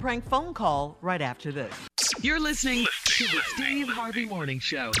nephew with the prank phone call right after this. You're listening to the Steve Harvey Morning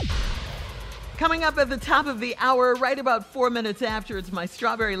Show. Coming up at the top of the hour, right about 4 minutes after, it's my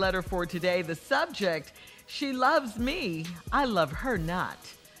strawberry letter for today. The subject, she loves me, I love her not.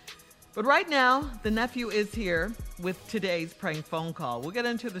 But right now, the nephew is here with today's prank phone call. We'll get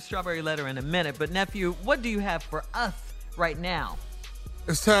into the strawberry letter in a minute, but nephew, what do you have for us right now?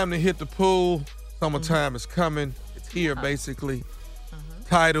 It's time to hit the pool. Summertime is coming. It's here, basically.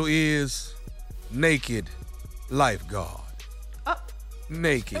 Title is Naked Lifeguard.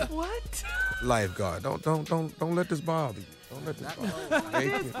 Naked. What? Lifeguard. Don't let this bother you. Don't let this bother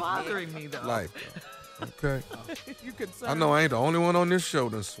you. It is bothering me, though. Lifeguard. Okay. You I know I ain't the only one on this show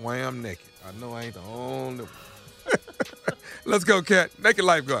that swam naked. I know I ain't the only one. Let's go, Cat. Naked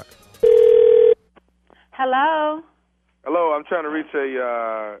Lifeguard. Hello. Hello, I'm trying to reach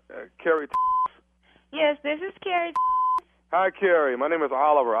a Carrie. Yes, this is Carrie. Hi, Carrie. My name is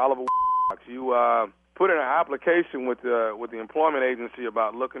Oliver. You put in an application with the employment agency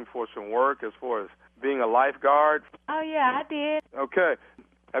about looking for some work as far as being a lifeguard. Oh, yeah, I did. Okay.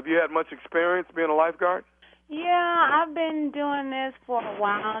 Have you had much experience being a lifeguard? Yeah, I've been doing this for a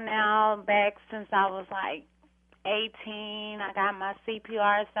while now, back since I was like 18. I got my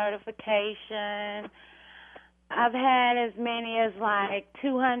CPR certification. I've had as many as like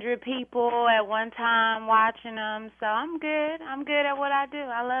 200 people at one time watching them, so I'm good. I'm good at what I do.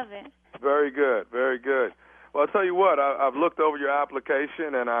 I love it. Very good, very good. Well, I'll tell you what, I've looked over your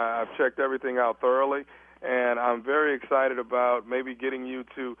application, and I've checked everything out thoroughly, and I'm very excited about maybe getting you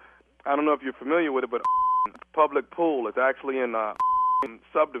to, I don't know if you're familiar with it, but public pool. It's actually in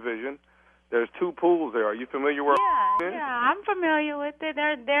subdivision. There's 2 pools there. Are you familiar with it? Yeah, I'm familiar with it.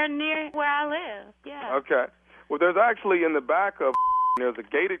 They're near where I live, yeah. Okay. Well, there's actually in the back of there's a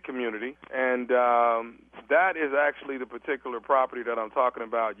gated community, and that is actually the particular property that I'm talking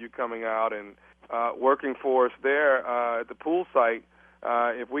about, you coming out and working for us there at the pool site.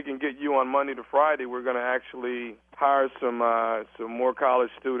 If we can get you on Monday to Friday, we're going to actually hire some more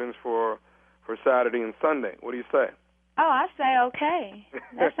college students for Saturday and Sunday. What do you say? Oh, I say okay.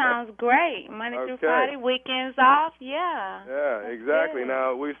 That sounds great. Monday through Friday, weekends off, yeah. Yeah, exactly. Good.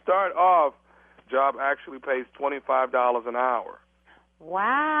 Now, we start off, job actually pays $25 an hour.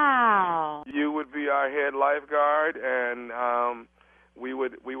 Wow. You would be our head lifeguard, and we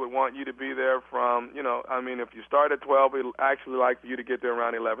would want you to be there from, if you start at 12, we'd actually like for you to get there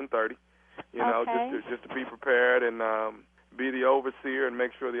around 11:30, just to be prepared and be the overseer and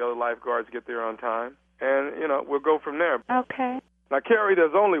make sure the other lifeguards get there on time. And, we'll go from there. Okay. Now, Carrie,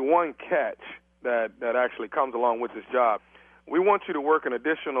 there's only one catch that actually comes along with this job. We want you to work an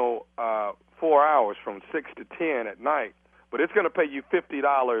additional 4 hours from 6 to 10 at night, but it's going to pay you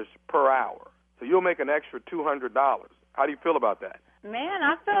 $50 per hour. So you'll make an extra $200. How do you feel about that? Man,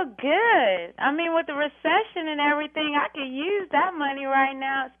 I feel good. I mean, with the recession and everything, I could use that money right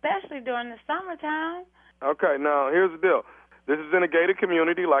now, especially during the summertime. Okay, now here's the deal. This is in a gated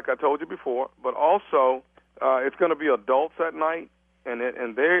community, like I told you before, but also it's going to be adults at night, and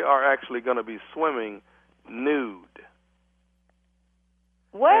they are actually going to be swimming nude.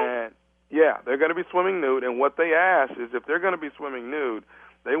 What? And, yeah, they're going to be swimming nude, and what they ask is if they're going to be swimming nude,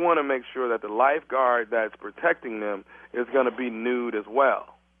 they want to make sure that the lifeguard that's protecting them is going to be nude as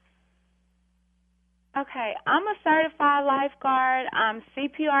well. Okay, I'm a certified lifeguard. I'm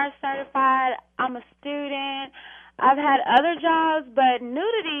CPR certified. I'm a student. I've had other jobs, but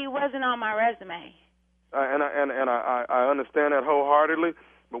nudity wasn't on my resume. And I understand that wholeheartedly,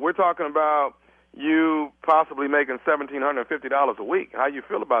 but we're talking about you possibly making $1,750 a week. How you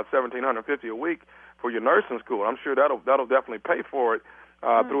feel about $1,750 a week for your nursing school? I'm sure that'll definitely pay for it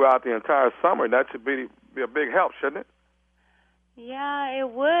throughout the entire summer. That should be a big help, shouldn't it? Yeah,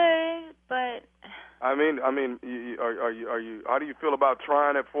 it would, but I mean, are you? How do you feel about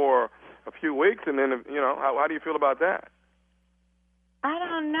trying it for a few weeks, and then how do you feel about that? I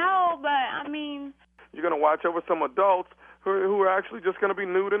don't know, but I mean, you're going to watch over some adults who are actually just going to be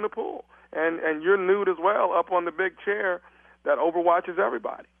nude in the pool, and you're nude as well up on the big chair that overwatches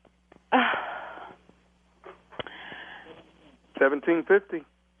everybody. $1,750.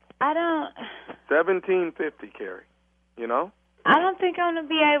 I don't. $1,750, Carrie. I don't think I'm going to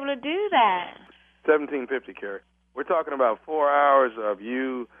be able to do that. $1,750, Carrie. We're talking about 4 hours of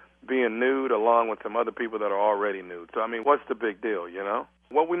you being nude along with some other people that are already nude. So, I mean, what's the big deal,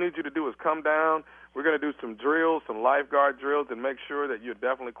 What we need you to do is come down. We're going to do some drills, some lifeguard drills, and make sure that you're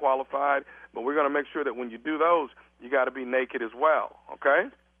definitely qualified. But we're going to make sure that when you do those, you got to be naked as well, okay?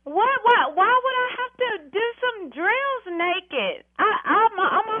 What? Why would I have to do some drills naked? I'm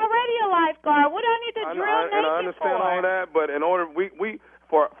already a lifeguard. What do I need to drill naked for? And I understand all that, but in order,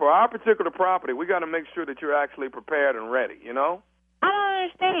 for our particular property, we got to make sure that you're actually prepared and ready, I don't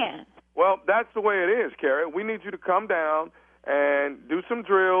understand. Well, that's the way it is, Carrie. We need you to come down and do some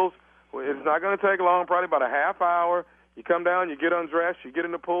drills. It's not going to take long, probably about a half hour. You come down, you get undressed, you get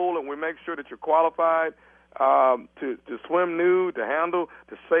in the pool, and we make sure that you're qualified to swim nude, to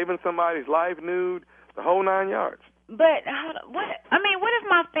saving somebody's life nude, the whole 9 yards. But what? I mean, what if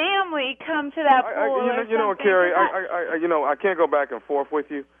my family come to that pool? You know, Carrie, I can't go back and forth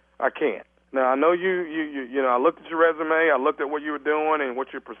with you. I can't. Now, I know you I looked at your resume, I looked at what you were doing and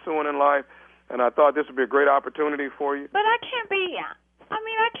what you're pursuing in life, and I thought this would be a great opportunity for you. But I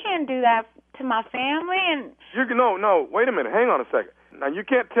can't do that to my family. And No, wait a minute, hang on a second. Now, you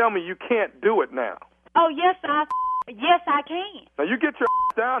can't tell me you can't do it now. Oh, yes, I can. Now, you get your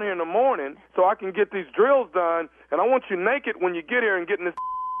down here in the morning so I can get these drills done, and I want you naked when you get here and get in this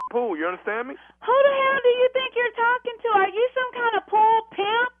pool. You understand me? Who the hell do you think you're talking to? Are you some kind of pool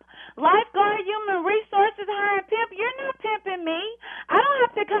pimp? Lifeguard, human resources, hiring pimp? You're not pimping me. I don't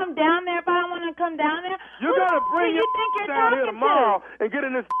have to come down there if I don't want to come down there. You got to bring your down here tomorrow and get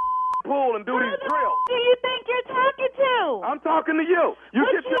in this pool and do these drills. Who do you think you're talking to? I'm talking to you. You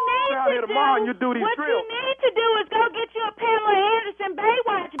What get you your need down to here tomorrow and you do these what drills. you need to do is go get you a Pamela Anderson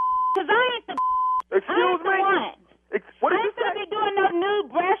Baywatch, because I ain't the Excuse me? one. What I did you ain't gonna say? be doing no new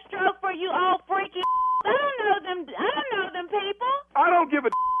breaststroke for you old freaky. I don't know them people. I don't give a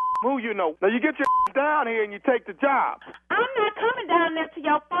who you know. Now you get your down here and you take the job. I'm not coming down there to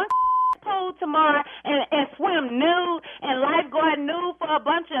your funk pool tomorrow and swim nude and lifeguard nude for a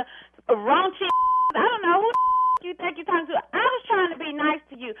bunch of raunchy. I don't know who you think you're talking to. I was trying to be nice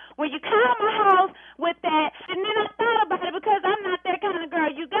to you. When you called my house with that, and then I thought about it because I'm not that kind of girl.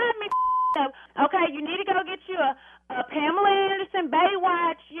 You got me up. Okay, you need to go get you a Pamela Anderson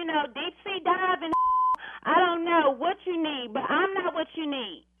Baywatch, deep sea diving. I don't know what you need, but I'm not what you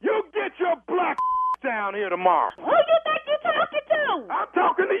need. You get your black down here tomorrow. Who you think you're talking to? I'm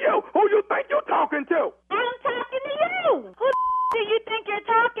talking to you. Who you think you're talking to? I'm talking to you. Who do you think you're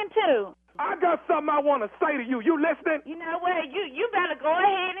talking to? I got something I want to say to you. You listening? You know what? You better go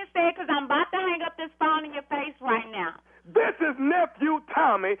ahead and say it, because I'm about to hang up this phone in your face right now. This is nephew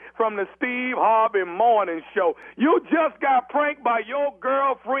Tommy from the Steve Harvey Morning Show. You just got pranked by your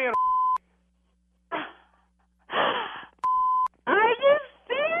girlfriend. Are you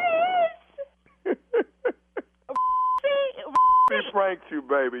serious? She pranked you,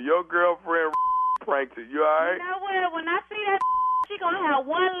 baby. Your girlfriend pranked you. You all right? You know what? When I see that, she gonna have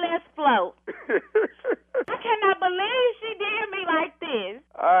one less float. I cannot believe she did me like this.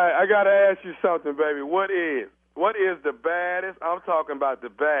 All right, I got to ask you something, baby. What is the baddest, I'm talking about the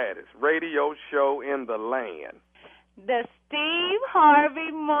baddest, radio show in the land? The Steve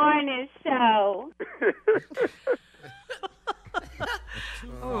Harvey Morning Show.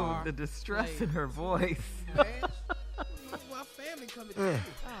 Oh, the distress in her voice.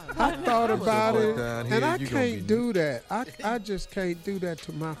 I thought about it, down here, and I you gonna can't do that. I just can't do that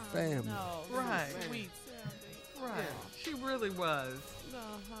to my family. Right. Right. She really was.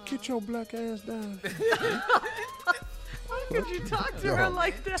 Get your black ass down. Why could you talk to her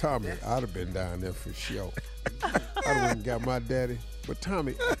like that? Tommy, I'd have been down there for sure. I'd have went and got my daddy. But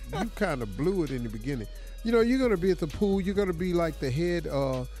Tommy, you kind of blew it in the beginning. You're going to be at the pool. You're going to be like the head.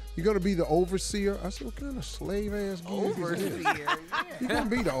 You're going to be the overseer. I said, what kind of slave-ass gig is this? You're going to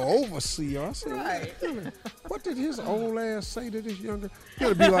be the overseer. I said, what did his old ass say to this younger?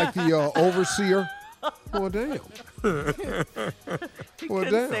 You're going to be like the overseer. Well, damn. Well,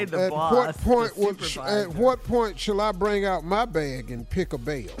 damn. Say the At boss, what point shall I bring out my bag and pick a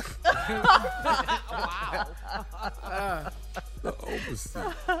bail? Wow. The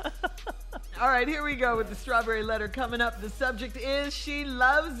overseer. All right, here we go with the strawberry letter coming up. The subject is She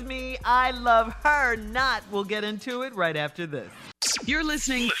Loves Me, I Love Her Not. We'll get into it right after this. You're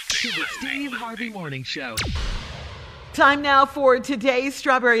listening to the Steve Harvey Morning Show. Time now for today's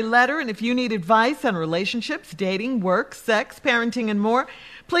strawberry letter. And if you need advice on relationships, dating, work, sex, parenting, and more,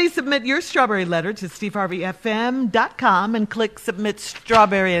 please submit your strawberry letter to steveharveyfm.com and click Submit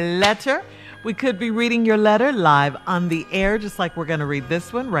Strawberry Letter. We could be reading your letter live on the air, just like we're going to read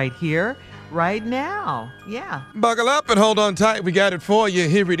this one right here, right now. Yeah. Buckle up and hold on tight. We got it for you.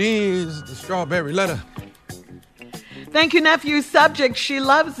 Here it is, the strawberry letter. Thank you, nephew. Subject, She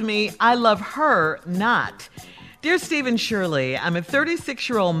Loves Me, I Love Her Not. Dear Steve and Shirley, I'm a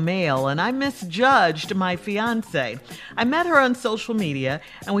 36-year-old male and I misjudged my fiance. I met her on social media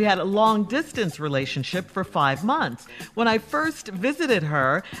and we had a long-distance relationship for 5 months. When I first visited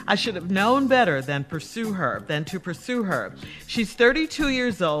her, I should have known better than to pursue her. She's 32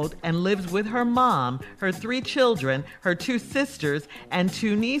 years old and lives with her mom, her 3 children, her 2 sisters, and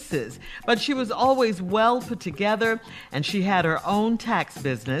 2 nieces. But she was always well put together and she had her own tax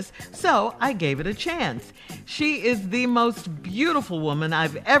business, so I gave it a chance. She is the most beautiful woman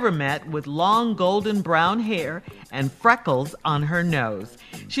I've ever met, with long golden brown hair and freckles on her nose.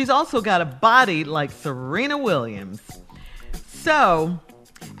 She's also got a body like Serena Williams. So,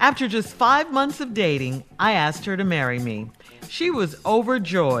 after just 5 months of dating, I asked her to marry me. She was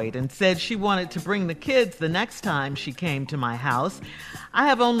overjoyed and said she wanted to bring the kids the next time she came to my house. I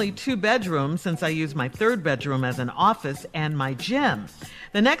have only 2 bedrooms since I use my 3rd bedroom as an office and my gym.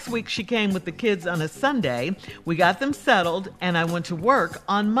 The next week she came with the kids on a Sunday. We got them settled and I went to work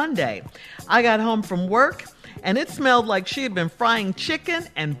on Monday. I got home from work and it smelled like she had been frying chicken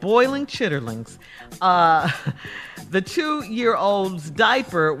and boiling chitterlings. The 2-year-old's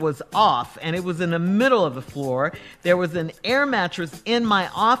diaper was off, and it was in the middle of the floor. There was an air mattress in my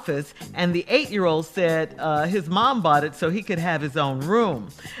office, and the 8-year-old said his mom bought it so he could have his own room.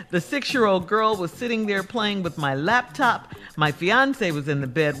 The 6-year-old girl was sitting there playing with my laptop. My fiance was in the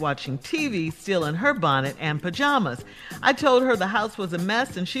bed watching TV, still in her bonnet and pajamas. I told her the house was a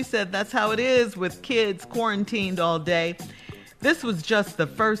mess, and she said that's how it is with kids quarantined all day. This was just the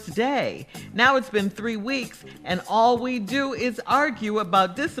first day. Now it's been 3 weeks, and all we do is argue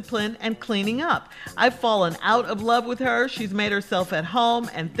about discipline and cleaning up. I've fallen out of love with her. She's made herself at home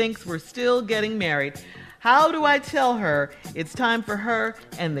and thinks we're still getting married. How do I tell her it's time for her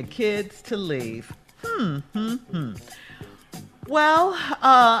and the kids to leave? Well,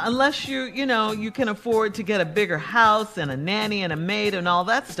 unless you can afford to get a bigger house and a nanny and a maid and all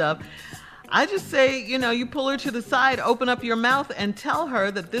that stuff, I just say, you pull her to the side, open up your mouth, and tell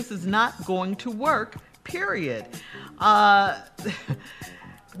her that this is not going to work, period.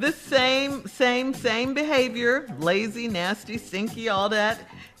 This same behavior, lazy, nasty, stinky, all that,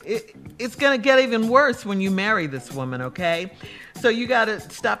 it's going to get even worse when you marry this woman, okay? So you got to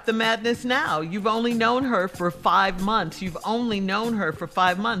stop the madness now. You've only known her for 5 months.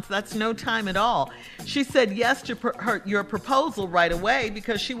 That's no time at all. She said yes to your proposal right away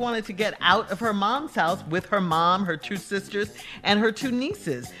because she wanted to get out of her mom's house with her mom, her 2 sisters, and her 2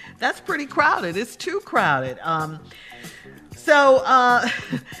 nieces. That's pretty crowded. It's too crowded. I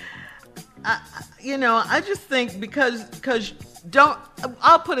just think because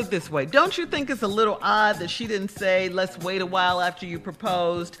I'll put it this way. Don't you think it's a little odd that she didn't say, let's wait a while after you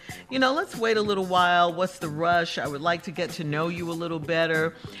proposed? Let's wait a little while. What's the rush? I would like to get to know you a little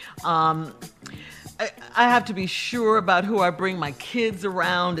better. I have to be sure about who I bring my kids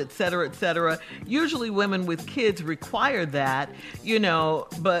around, et cetera, et cetera. Usually women with kids require that,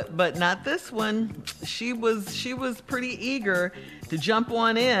 but not this one. She was pretty eager to jump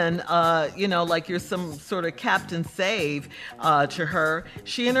on in, like you're some sort of Captain Save to her.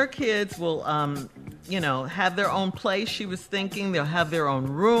 She and her kids will, have their own place. She was thinking they'll have their own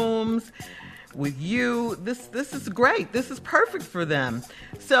rooms. With you, this is great. This is perfect for them.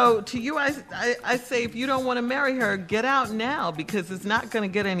 So to you, I say, if you don't want to marry her, get out now, because it's not going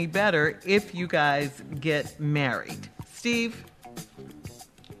to get any better if you guys get married. Steve?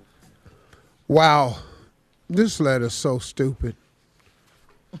 Wow. This letter's so stupid.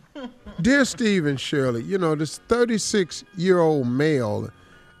 Dear Steve and Shirley, this 36-year-old male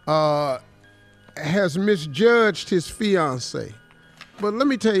has misjudged his fiancée. But let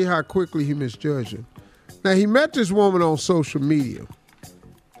me tell you how quickly he misjudged her. Now, he met this woman on social media.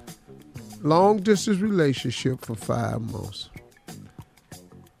 Long-distance relationship for 5 months.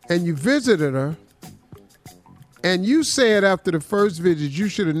 And you visited her, and you said after the first visit, you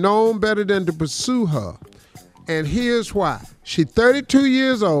should have known better than to pursue her. And here's why. She's 32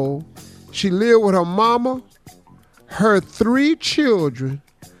 years old. She lived with her mama, her 3 children,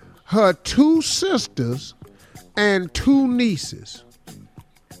 her 2 sisters, and 2 nieces.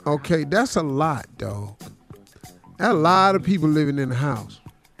 Okay, that's a lot, dog. That's a lot of people living in the house.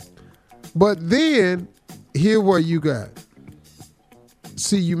 But then, here what you got.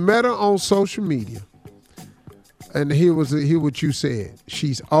 See, you met her on social media. And here what you said.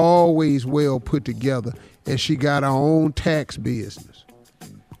 She's always well put together, and she got her own tax business.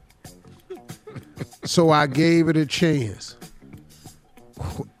 So I gave it a chance.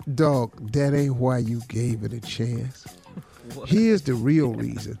 Dog, that ain't why you gave it a chance. Here's the real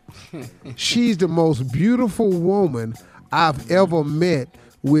reason. She's the most beautiful woman I've ever met,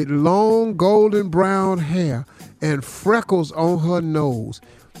 with long golden brown hair and freckles on her nose.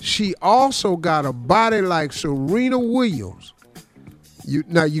 She also got a body like Serena Williams. You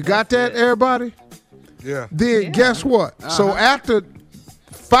got that, everybody? Yeah. Then guess what? Uh-huh. So after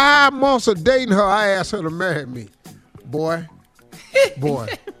 5 months of dating her, I asked her to marry me. Boy.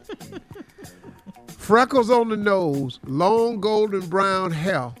 Freckles on the nose, long golden brown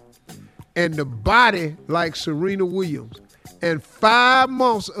hair, and the body like Serena Williams. And 5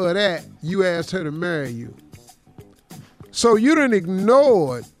 months of that, you asked her to marry you. So you done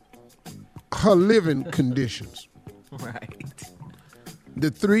ignored her living conditions. Right.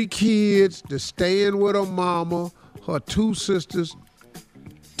 The 3 kids, the staying with her mama, her 2 sisters,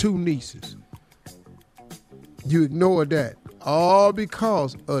 2 nieces. You ignored that. All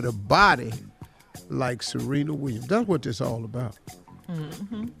because of the body like Serena Williams. That's what this all about.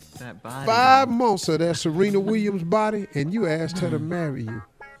 Mm-hmm. That body. 5 months of that Serena Williams body, and you asked her to marry you.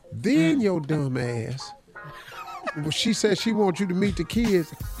 Then your dumb ass, she said she wants you to meet the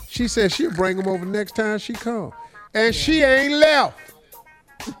kids. She said she'll bring them over next time she come. And she ain't left.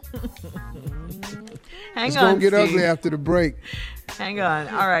 Hang it's on, going to get Steve. ugly after the break. Hang on.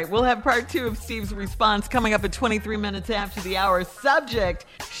 All right. We'll have part 2 of Steve's response coming up at 23 minutes after the hour. Subject,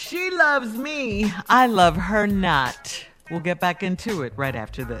 she loves me. I love her not. We'll get back into it right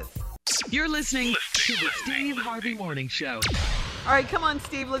after this. You're listening to the Steve Harvey Morning Show. All right. Come on,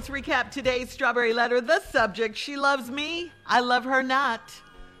 Steve. Let's recap today's Strawberry Letter. The subject, she loves me. I love her not.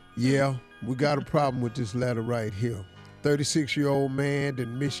 Yeah, we got a problem with this letter right here. 36-year-old man that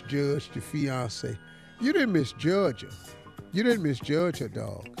misjudged your fiance. You didn't misjudge her. You didn't misjudge her,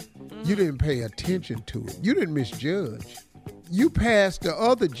 dog. You didn't pay attention to it. You didn't misjudge. You passed the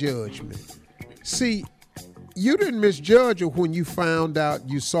other judgment. See, you didn't misjudge her when you found out,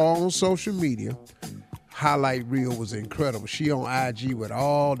 you saw on social media, highlight reel was incredible. She on IG with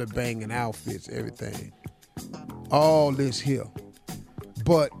all the banging outfits, everything. All this here.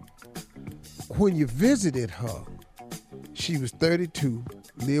 But when you visited her, she was 32,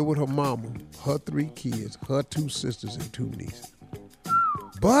 lived with her mama, her 3 kids, her 2 sisters and 2 nieces.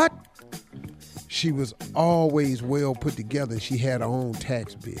 But she was always well put together. She had her own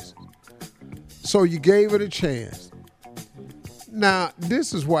tax business. So you gave her the chance. Now,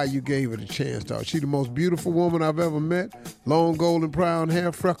 this is why you gave her the chance, dog. She the most beautiful woman I've ever met. Long golden brown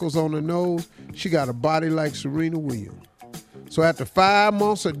hair, freckles on her nose. She got a body like Serena Williams. So after 5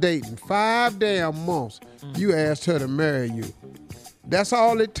 months of dating, 5 damn months, you asked her to marry you. That's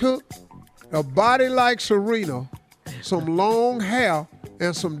all it took? A body like Serena, some long hair,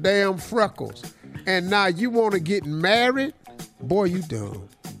 and some damn freckles. And now you want to get married? Boy, you dumb.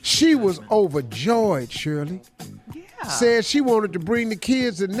 She was overjoyed, Shirley. Yeah. Said she wanted to bring the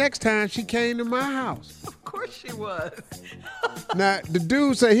kids the next time she came to my house. Of course she was. Now, the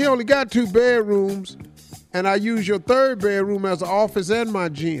dude said he only got 2 bedrooms, and I use your 3rd bedroom as an office and my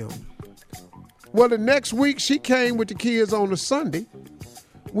gym. Well, the next week, she came with the kids on a Sunday.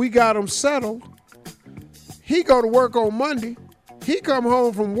 We got them settled. He go to work on Monday. He come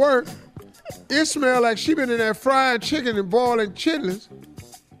home from work. It smelled like she been in there frying chicken and boiling chitlins.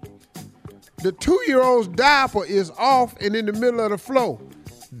 The 2-year-old's diaper is off and in the middle of the floor.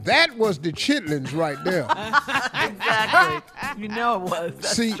 That was the chitlins right there. Exactly. You know it was.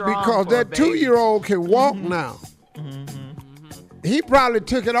 That's See, strong because for a that baby. 2-year-old can walk now. He probably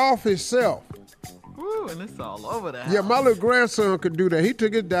took it off himself. Ooh, and it's all over the house. Yeah, my little grandson could do that. He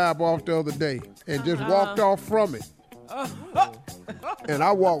took his diaper off the other day and just walked off from it. And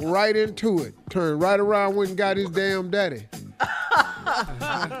I walked right into it, turned right around, went and got his damn daddy.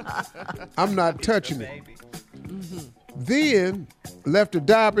 I'm not touching it. Then left the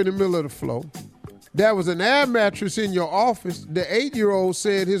diaper in the middle of the floor. There was an air mattress in your office. The 8-year-old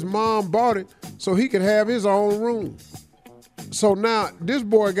said his mom bought it so he could have his own room. So now this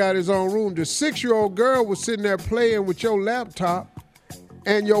boy got his own room. The 6-year-old girl was sitting there playing with your laptop,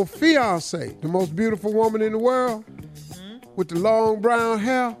 and your fiance, the most beautiful woman in the world, with the long brown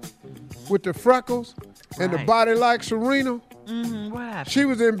hair, with the freckles, and the body like Serena. What happened? She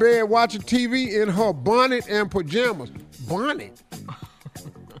was in bed watching TV in her bonnet and pajamas. Bonnet?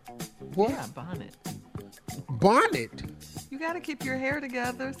 What? Yeah, bonnet. Bonnet? You got to keep your hair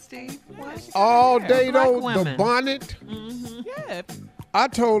together, Steve. All day Black though, women. the bonnet. Yeah. I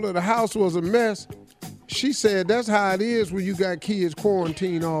told her the house was a mess. She said that's how it is when you got kids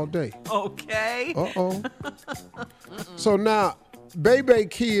quarantined all day. Okay. Uh-oh. So now, baby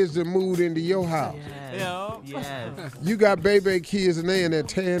kids that moved into your house. Yes. You got baby kids and they in there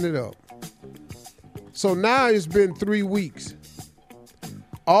tearing it up. So now it's been 3 weeks.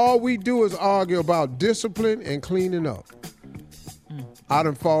 All we do is argue about discipline and cleaning up. I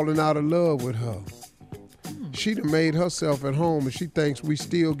done fallen out of love with her. She done made herself at home and she thinks we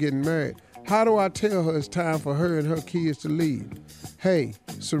still getting married. How do I tell her it's time for her and her kids to leave? Hey,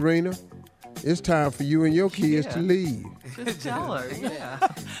 Serena, it's time for you and your kids to leave. Just tell her,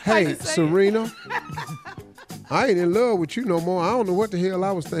 Hey, Serena, I ain't in love with you no more. I don't know what the hell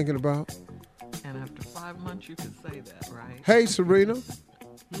I was thinking about. And after 5 months, you could say that, right? Hey, Serena,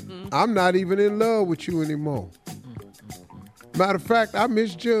 I'm not even in love with you anymore. Matter of fact, I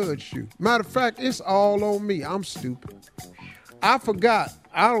misjudged you. Matter of fact, it's all on me. I'm stupid. I forgot.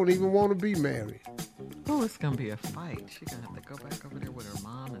 I don't even want to be married. Oh, it's going to be a fight. She's going to have to go back over there with her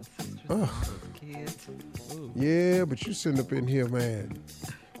mom and sisters and all those kids. Ooh. Yeah, but you sitting up in here, man,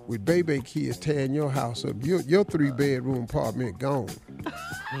 with baby kids tearing your house up. Your 3-bedroom apartment gone.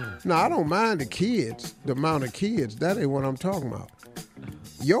 No, I don't mind the kids, the amount of kids. That ain't what I'm talking about.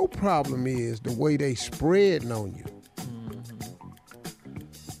 Your problem is the way they spreading on you.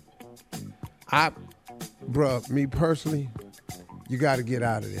 Bruh, me personally, you got to get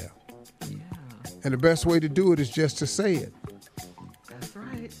out of there. Yeah. And the best way to do it is just to say it. That's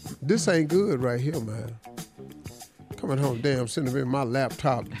right. This ain't good right here, man. Coming home, damn, sitting in my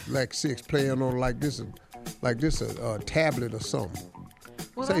laptop, like 6, playing on like this a tablet or something.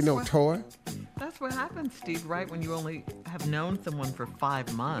 Well, this ain't no toy. That's what happens, Steve, right? When you only have known someone for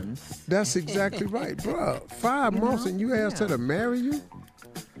 5 months. That's exactly right, bro. 5 months and you asked her to marry you?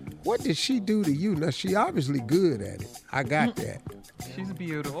 What did she do to you? Now, she obviously good at it. I got that. She's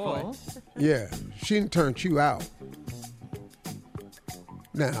beautiful. Yeah, she done turned you out.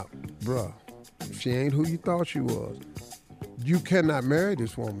 Now, bruh, she ain't who you thought she was. You cannot marry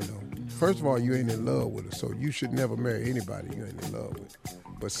this woman, though. First of all, you ain't in love with her, so you should never marry anybody you ain't in love with.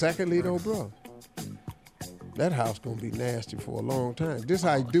 But secondly, though, bruh, that house gonna be nasty for a long time. This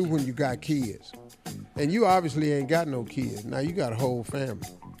how you do when you got kids. And you obviously ain't got no kids. Now you got a whole family.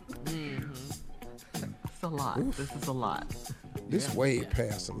 It's a lot. Oof. This is a lot. This way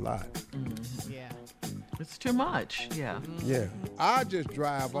past a lot. Yeah. It's too much. Yeah. Yeah. I just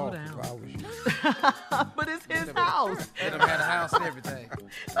drive off if I was you. But it's his house. Let him have a house and everything.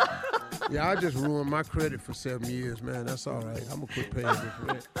 Yeah, I just ruined my credit for 7 years, man. That's all right. I'm going to quit paying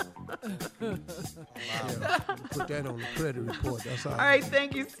this rent. Yeah, put that on the credit report. That's all right. All right.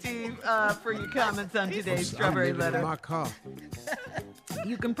 Thank you, Steve, for your comments on today's Strawberry Letter. In my car.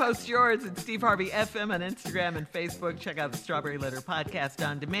 You can post yours at Steve Harvey FM on Instagram and Facebook. Check out the Strawberry Letter podcast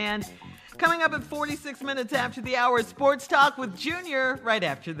on demand. Coming up at 46 minutes after the hour, Sports Talk with Junior right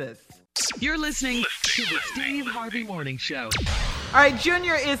after this. You're listening to the Steve Harvey Morning Show. All right,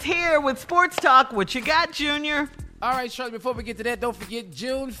 Junior is here with Sports Talk. What you got, Junior? All right, Shirley, before we get to that, don't forget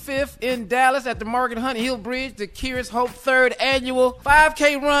June 5th in Dallas at the Margaret Hunt Hill Bridge, the Curious Hope 3rd Annual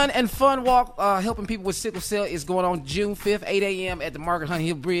 5K Run and Fun Walk helping people with sickle cell is going on June 5th, 8 a.m. at the Margaret Hunt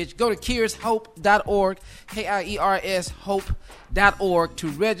Hill Bridge. Go to curioushope.org, K-I-E-R-S, hope.org to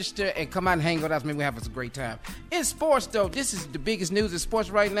register and come out and hang with us. Maybe we'll have us a great time. In sports, though, this is the biggest news in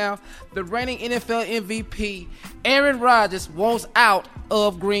sports right now. The reigning NFL MVP, Aaron Rodgers, wants out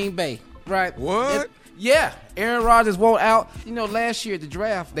of Green Bay. Right? What? Yeah, Aaron Rodgers won't out. You know, last year at the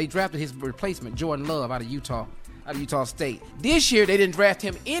draft, they drafted his replacement, Jordan Love, out of Utah State. This year, they didn't draft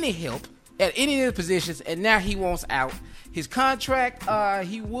him any help at any of the positions, and now he wants out. His contract,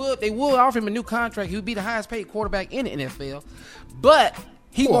 they would offer him a new contract. He would be the highest paid quarterback in the NFL, but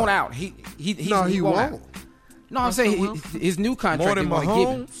he won't out. He won't out. No, I'm saying his new contract. More than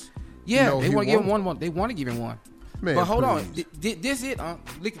Mahomes? Yeah, No, they he want to give him won't. one. They want to give him one. Man, but hold please. on, this it.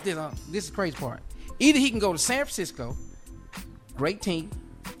 Look at this. This is the crazy part. Either he can go to San Francisco, great team,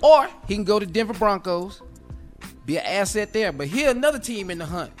 or he can go to Denver Broncos, be an asset there. But here's another team in the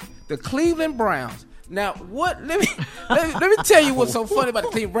hunt, the Cleveland Browns. Now, what? Let me tell you what's so funny about the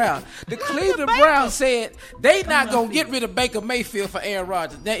Cleveland Browns. The Cleveland Browns said they not gonna get rid of Baker Mayfield for Aaron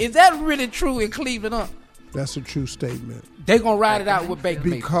Rodgers. Now, is that really true in Cleveland? That's a true statement. They gonna ride it out with Baker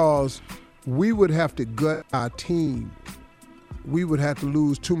Mayfield because we would have to gut our team. We would have to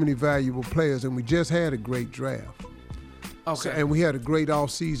lose too many valuable players, and we just had a great draft. Okay. And we had a great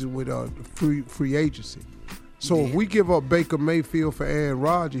offseason with free agency. So if we give up Baker Mayfield for Aaron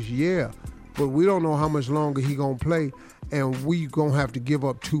Rodgers, yeah, but we don't know how much longer he going to play, and we going to have to give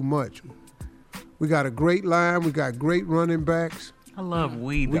up too much. We got a great line. We got great running backs. I love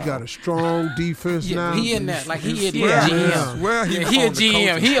we got a strong defense now. He in that, like he in Yeah. GM. Well, he a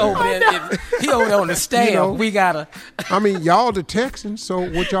GM. He over there. He over there on the staff. You know, we gotta. I mean, y'all the Texans, so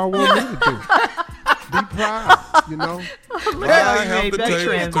what y'all want me to do? Be proud, you know. I have the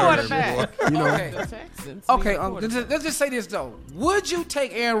table quarterback. You know. Okay. Let's just say this though. Would you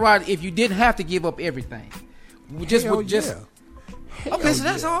take Aaron Rodgers if you didn't have to give up everything? Hell yeah. Okay, so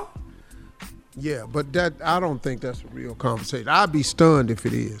that's all. Yeah, but I don't think that's a real conversation. I'd be stunned if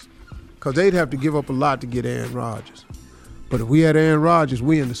it is, because they'd have to give up a lot to get Aaron Rodgers. But if we had Aaron Rodgers,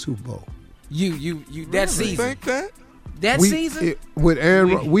 we in the Super Bowl. You that season. Think that? That season? With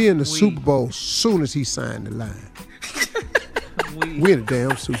Aaron, we in the Super Bowl as soon as he signed the line. We in the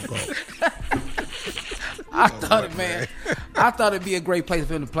damn Super Bowl. I thought it'd be a great place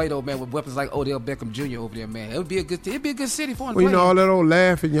for him to play though, man, with weapons like Odell Beckham Jr. over there, man. It'd be a good city for him to play. You know, all that old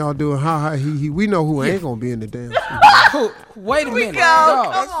laughing y'all doing, ha, he. We know who ain't gonna be in the damn Super Bowl. Wait a minute.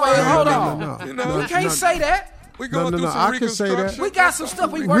 Hold on. No, we can't say that. We going through some I can say reconstruction. that. We got some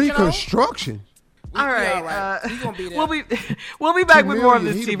stuff we working on. Reconstruction. All right. We gonna be there. We'll be back with more of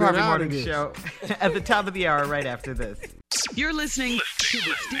the He'd Steve have been Harvey out of Morning this. Show at the top of the hour right after this. You're listening to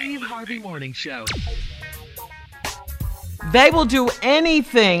the Steve Harvey Morning Show. They will do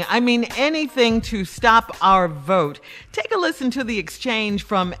anything, I mean anything, to stop our vote. Take a listen to the exchange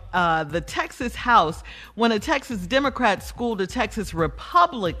from the Texas House when a Texas Democrat schooled a Texas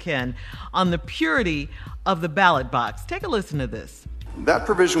Republican on the purity of the ballot box. Take a listen to this. That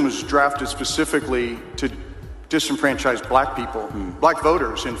provision was drafted specifically to disenfranchise black people, black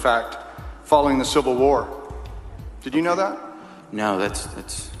voters, in fact, following the Civil War. Did you know that? No,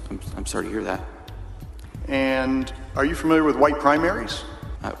 I'm sorry to hear that. And are you familiar with white primaries?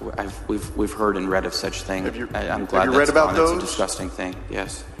 We've heard and read of such thing. I'm glad have you read about those? It's a disgusting thing.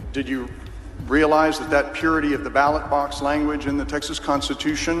 Yes. Did you realize that purity of the ballot box language in the Texas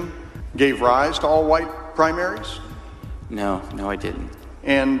Constitution gave rise to all white primaries? No, I didn't.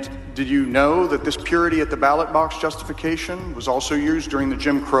 And did you know that this purity at the ballot box justification was also used during the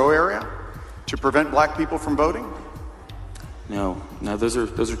Jim Crow era to prevent black people from voting? No, those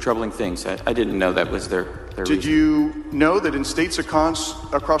are troubling things. I didn't know that was their Did reason. you know that in states across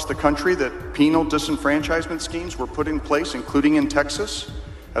the country that penal disenfranchisement schemes were put in place, including in Texas,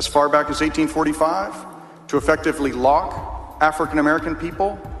 as far back as 1845, to effectively lock African American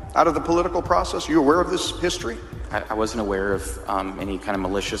people out of the political process? Are you aware of this history? I wasn't aware of any kind of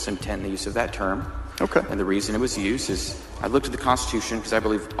malicious intent in the use of that term. Okay. And the reason it was used is I looked at the Constitution because I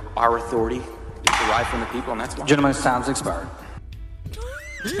believe our authority is derived from the people, and that's why. Gentlemen's time's expired.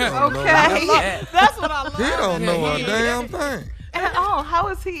 Okay, that's what I love. He don't know a damn thing. At all. How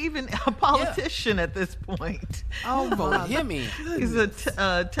is he even a politician at this point? Oh, vote him in. He's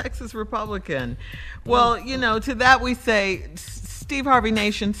a Texas Republican. Well, to that we say, Steve Harvey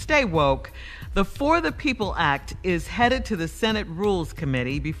Nation, stay woke. The For the People Act is headed to the Senate Rules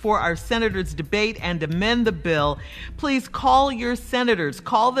Committee before our senators debate and amend the bill. Please call your senators.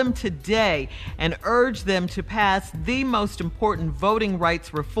 Call them today and urge them to pass the most important voting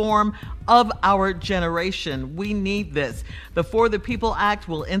rights reform of our generation. We need this. The For the People Act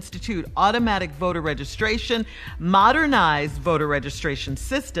will institute automatic voter registration, modernize voter registration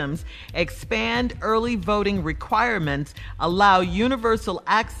systems, expand early voting requirements, allow universal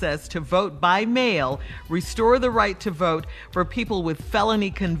access to vote by mail, restore the right to vote for people with felony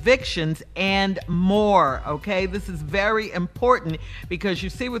convictions, and more. Okay, this is very important because you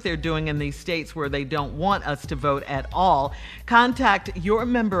see what they're doing in these states where they don't want us to vote at all. Contact your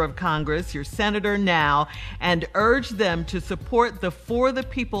member of Congress, your senator now, and urge them to support the For the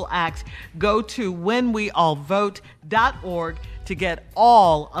People Act. Go to whenweallvote.org to get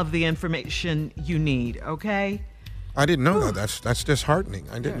all of the information you need. Okay. I didn't know that. That's disheartening.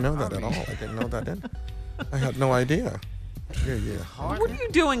 I didn't know that at all. I didn't know that. I had no idea. Yeah. What are you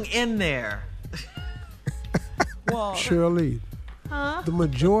doing in there? Well, Shirley, the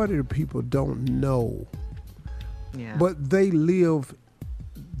majority of people don't know. Yeah. But they live.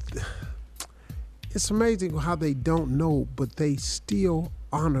 It's amazing how they don't know, but they still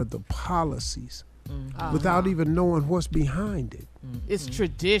honor the policies without even knowing what's behind it. It's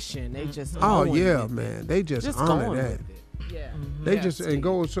tradition. They just man, they just honor that. Yeah, they just and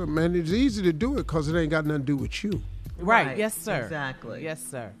go with something, man. It's easy to do it because it ain't got nothing to do with you. Right. Yes, sir. Exactly. Yes,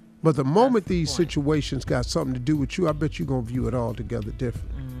 sir. But the moment these situations got something to do with you, I bet you're gonna view it altogether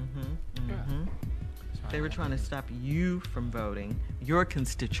differently. They were trying to stop you from voting, your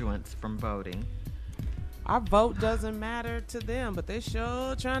constituents from voting. Our vote doesn't matter to them, but they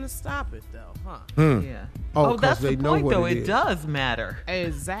sure trying to stop it, though, huh? Yeah. Oh, that's the point, though. It does matter.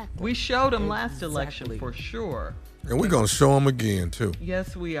 Exactly. We showed them last election for sure. And we're going to show them again, too.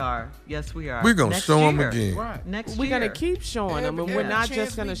 Yes, we are. We're going to show them again. Right. Next we're year. going to keep showing them. And we're not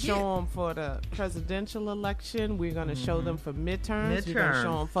just going to show them for the presidential election. We're going to show them for midterms. We're going to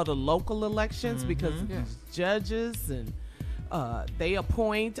show them for the local elections because judges and they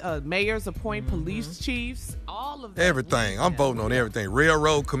appoint, mayors appoint police chiefs, all of that. Everything. I'm voting on everything.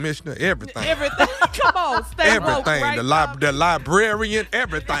 Railroad commissioner, everything. Everything. Come on, stay woke, right? The librarian,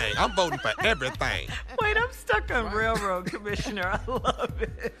 everything. I'm voting for everything. Wait, I'm stuck on railroad commissioner. I love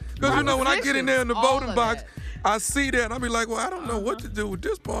it. Because when I get in there in the voting box, I see that and I'll be like, well, I don't know what to do with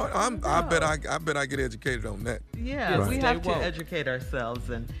this part. I bet I get educated on that. Yeah, we have to educate ourselves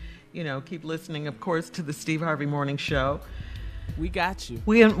and keep listening, of course, to the Steve Harvey Morning Show. We got you.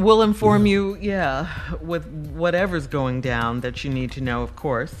 We'll inform you, with whatever's going down that you need to know, of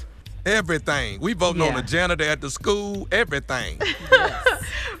course. Everything. We voting on the janitor at the school, everything. Yes.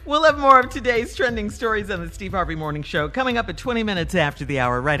 We'll have more of today's trending stories on the Steve Harvey Morning Show coming up at 20 minutes after the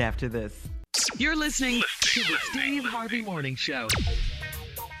hour, right after this. You're listening to the Steve Harvey Morning Show.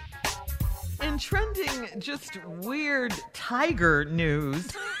 In trending, just weird tiger news,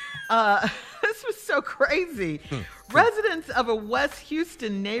 this was so crazy. Residents of a West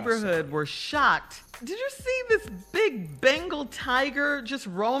Houston neighborhood were shocked. Did you see this big Bengal tiger just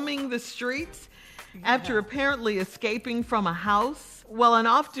roaming the streets after apparently escaping from a house? Well, an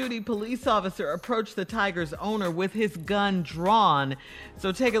off-duty police officer approached the tiger's owner with his gun drawn.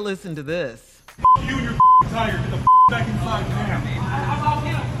 So take a listen to this. You and your tiger, get the back inside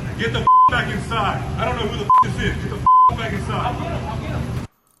now. Get the back inside. I don't know who the this is. Get the back inside.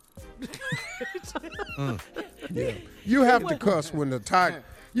 Yeah. You have to cuss when the tiger.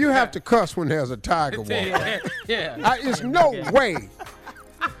 You have to cuss when there's a tiger walking. Yeah. It's no way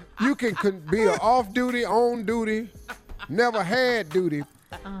you can be an off-duty, on-duty, never had duty.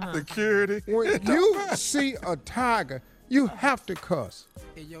 Security. When you see a tiger, you have to cuss.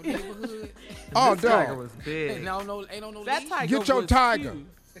 In your neighborhood. Oh, This tiger dog. was big. Ain't no That leash. tiger Get your was tiger.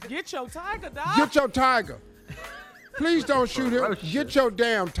 huge. Get your tiger, dog. Get your tiger. Please don't shoot him. Get your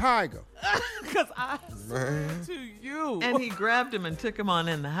damn tiger. Because I swear to you. And he grabbed him and took him on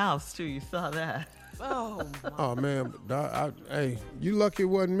in the house, too. You saw that. Oh, my. Oh man, dog, hey, you lucky it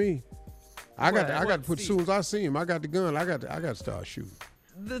wasn't me. I got to put as soon as I see him, I got the gun. I got to start shooting.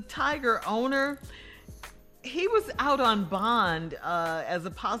 The tiger owner, he was out on bond as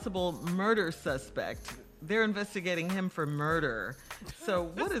a possible murder suspect. They're investigating him for murder.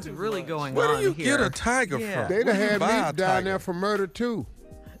 So what is really going on here? Where do you get a tiger from? They'd have had buy me a down tiger? there for murder too.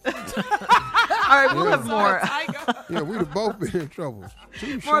 All right, we'll have more. Yeah, we'd have both been in trouble.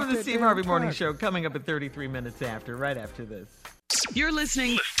 More of the Steve Harvey Morning Show coming up at 33 minutes after, right after this. You're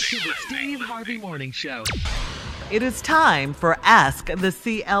listening to the Steve Harvey Morning Show. It is time for Ask the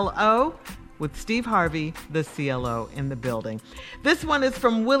CLO with Steve Harvey, the CLO, in the building. This one is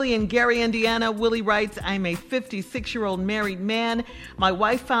from Willie in Gary, Indiana. Willie writes, I'm a 56-year-old married man. My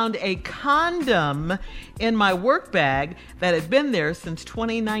wife found a condom in my work bag that had been there since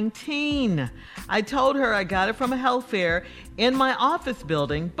 2019. I told her I got it from a health fair in my office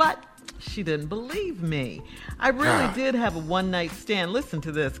building, but she didn't believe me. I really did have a one-night stand. Listen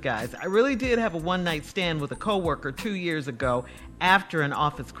to this, guys. I really did have a one-night stand with a coworker 2 years ago after an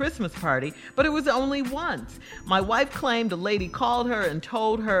office Christmas party, but it was only once. My wife claimed a lady called her and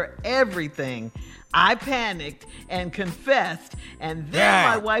told her everything. I panicked and confessed, and then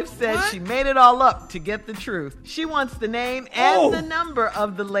my wife said she made it all up to get the truth. She wants the name and the number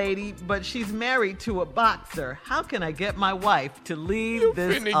of the lady, but she's married to a boxer. How can I get my wife to leave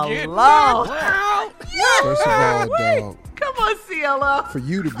this alone? First of all, dog, Come on, CLO. for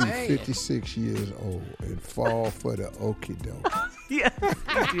you to be 56 years old and fall for the okie doke. Yes,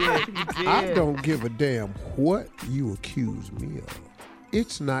 he did. He did. I don't give a damn what you accuse me of.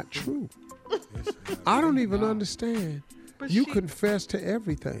 It's not true. I don't even understand. But You she- confess to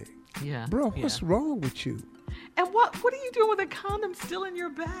everything. Yeah. Bro, what's wrong with you? And what are you doing with a condom still in your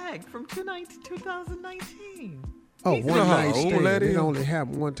bag from 2019? Oh, He's one an night idiot. stand. It only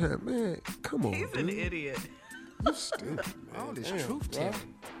happened one time. Man, come on. He's an dude. idiot. You stupid. All this Damn, truth bro.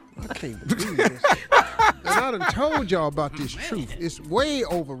 telling. I can't believe this. And I done told y'all about this truth. It's way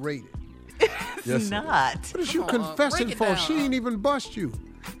overrated. It's not. What is you Come on, confessing break it for? down, She ain't even bust you.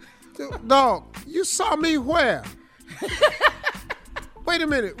 Dog, you saw me where? Wait a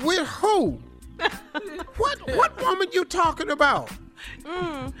minute. With who? What woman you talking about?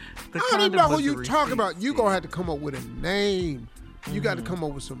 I don't even know who you talking about. You gonna have to come up with a name. You got to come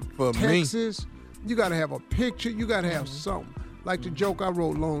up with some For me. Texas. You got to have a picture. You got to have something. Like the joke I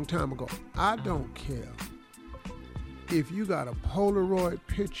wrote a long time ago. I don't care if you got a Polaroid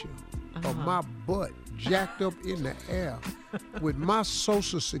picture of my butt jacked up in the air with my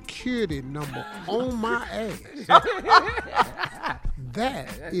social security number on my ass. That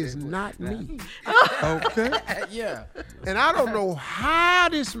is not me. Okay. Yeah. And I don't know how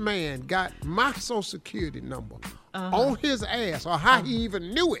this man got my social security number on his ass or how he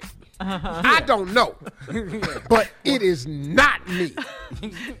even knew it. I don't know. But it is not me.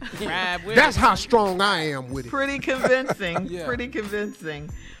 That's how strong I am with it. Pretty convincing. Yeah. Pretty convincing.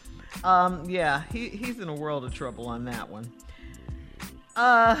 He's in a world of trouble on that one.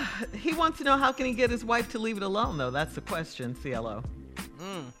 He wants to know how can he get his wife to leave it alone, though. That's the question, CLO.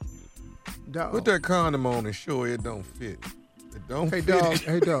 Dog. Put that condom on and show it don't fit. It don't Hey fit.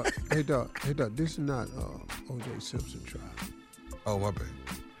 dog, hey dog. This is not O.J. Simpson trial. Oh, my bad.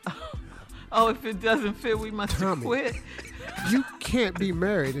 Oh, if it doesn't fit, we must Tommy. quit. You can't be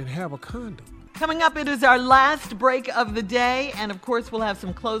married and have a condom. Coming up, it is our last break of the day. And of course, we'll have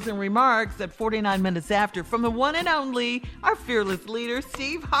some closing remarks at 49 minutes after from the one and only, our fearless leader,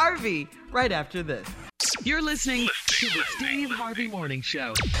 Steve Harvey, right after this. You're listening to the Steve Harvey Morning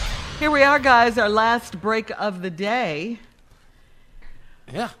Show. Here we are, guys, our last break of the day.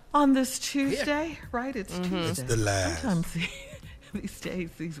 Yeah. On this Tuesday, right? It's Tuesday. It's the last. Sometimes these days,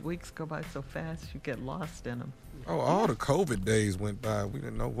 these weeks go by so fast, you get lost in them. Oh, all the COVID days went by. We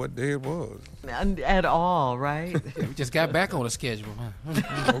didn't know what day it was. At all, right? We just got back on the schedule. Huh?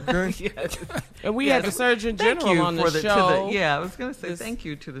 Okay. Yes. And we had the Surgeon General on the show. I was going to say thank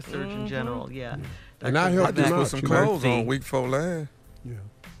you to the Surgeon General. Yeah. And I helped him just out. put some clothes on week before last. Yeah.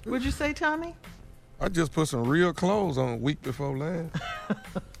 What'd you say, Tommy? I just put some real clothes on week before last.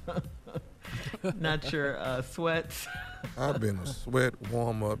 Not your sweats. I've been a sweat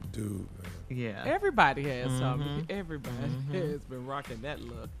warm-up dude, man. Yeah. Everybody has, Tommy. Everybody has been rocking that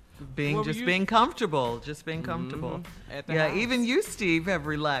look. Being comfortable. Just being comfortable. At the house. Even you, Steve, have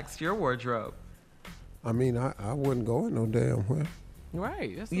relaxed your wardrobe. I mean, I wasn't going no damn where.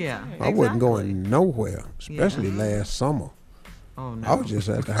 Right. That's I wasn't going nowhere, especially last summer. Oh, no. I was just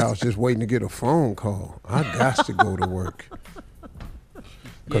at the house just waiting to get a phone call. I got to go to work.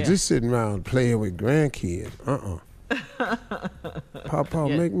 Because just sitting around playing with grandkids, Papa,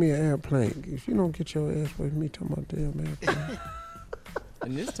 make me an airplane. If you don't get your ass with me, talking about damn airplane.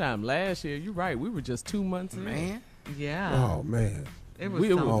 And this time last year, you're right, we were just 2 months in. Man. Yeah. Oh, man. It was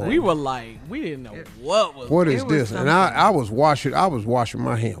we were like, we didn't know what was. What is this? And I was washing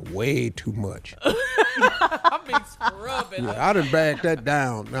my hand way too much. I mean, scrubbing. Yeah, I done bagged that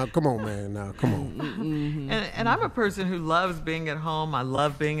down. Now, come on, man. Now, come on. And I'm a person who loves being at home. I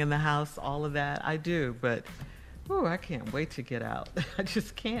love being in the house, all of that. I do. But, I can't wait to get out. I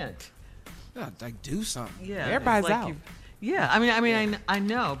just can't. Like, do something. Yeah. Everybody's out. Yeah, I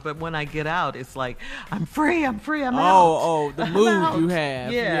know, but when I get out, it's like, I'm free, I'm out. Oh, the mood you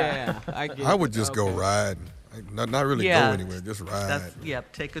have. Yeah. I would just go riding. Not really go anywhere, just ride.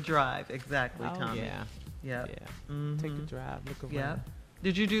 Take a drive. Exactly, Tommy. Yeah. Take a drive, look around. Yeah.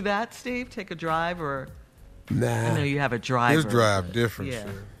 Did you do that, Steve? Take a drive or? Nah. I know you have a driver. His drive different,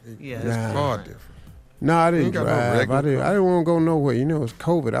 sir. It's far different. No, I didn't You got no drive. I regular didn't want to go nowhere. You know, it was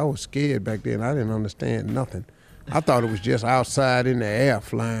COVID. I was scared back then. I didn't understand nothing. I thought it was just outside in the air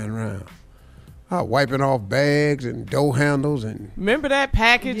flying around. I was wiping off bags and door handles and. Remember that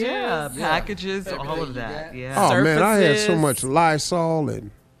packages? Yeah, packages, all of that. Yeah. Oh Surfaces. man, I had so much Lysol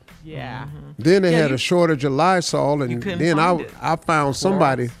and. Yeah. Then they had a shortage of Lysol, and then I found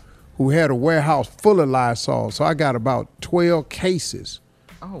somebody who had a warehouse full of Lysol. So I got about 12 cases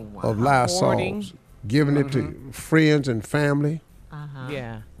of Lysol, giving it to friends and family.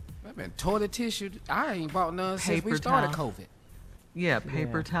 Yeah. Man, toilet tissue, I ain't bought none since we started COVID. Yeah,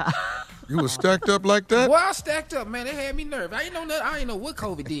 paper towel. You was stacked up like that? Well, I stacked up, man. They had me nervous. I ain't know what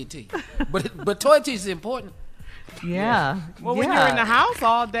COVID did to you. But toilet tissue is important. Yeah. Well, when you're in the house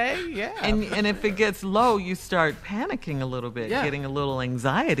all day, yeah. And if it gets low, you start panicking a little bit, getting a little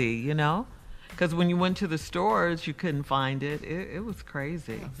anxiety, you know? Because when you went to the stores, you couldn't find it. It was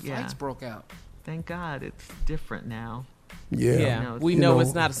crazy. Fights broke out. Thank God it's different now. Yeah. We know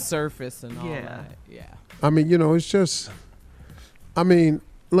it's not a surface and all that. Yeah. I mean, it's just,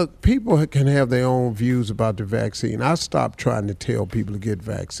 look, people can have their own views about the vaccine. I stopped trying to tell people to get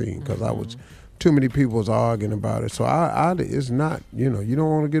vaccine because too many people was arguing about it. So it's not, you don't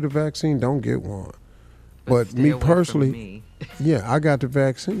want to get a vaccine, don't get one. But me personally, I got the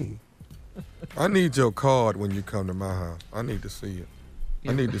vaccine. I need your card when you come to my house. I need to see it.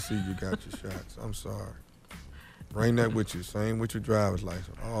 I need to see you got your shots. I'm sorry. Bring that with you. Same with your driver's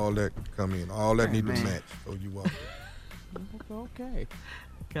license. All that come in. All that need to match so you walk in. Okay.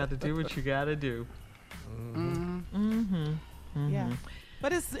 Got to do what you got to do. Yeah.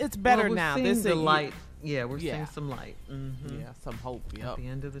 But it's better now. This is the light. Yeah, we're seeing some light. Yeah, some hope. At the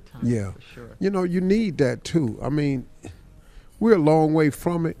end of the tunnel. Yeah. For sure. You need that too. I mean, we're a long way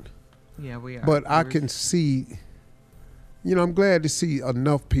from it. Yeah, we are. But I can see, I'm glad to see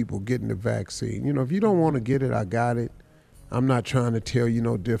enough people getting the vaccine. If you don't want to get it, I got it. I'm not trying to tell you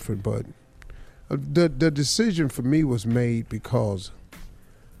no different, but the decision for me was made because,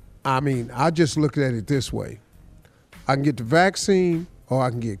 I just look at it this way. I can get the vaccine or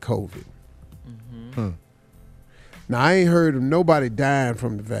I can get COVID. Now, I ain't heard of nobody dying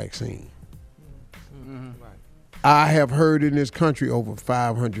from the vaccine. I have heard in this country over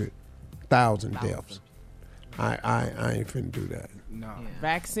 500,000 deaths. I ain't finna do that. No. Yeah.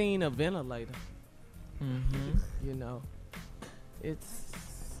 Vaccine or ventilator. It's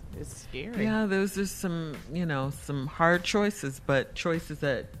scary. Yeah, those are some, some hard choices, but choices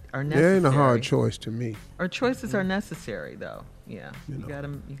that are necessary. There ain't a hard choice to me. Or choices are necessary, though. Yeah, you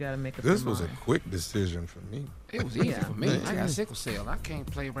gotta make up. This was a quick decision for me. It was easy for me. I got sickle cell. I can't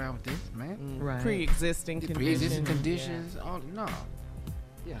play around with this, man. Right. Pre-existing conditions. Yeah. All no.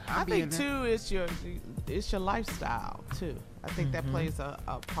 Yeah, I think too it's your lifestyle too. I think that plays a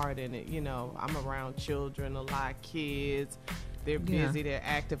part in it. I'm around children, a lot of kids. They're busy, they're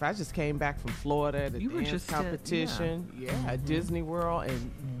active. I just came back from Florida at a dance competition. At Disney World,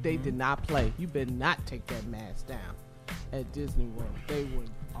 and they did not play. You better not take that mask down. at Disney World. They were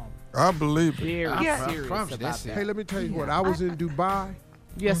I believe it. very serious about that. Hey, let me tell you what. I was in Dubai.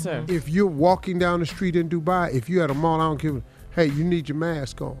 Yes, sir. If you're walking down the street in Dubai, if you're at a mall, I don't care. Hey, you need your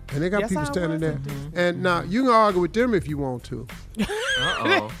mask on. And they got people standing there. And now, you can argue with them if you want to.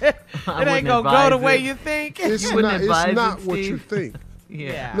 Uh-oh. It ain't going to go the way you think. It's not what you think.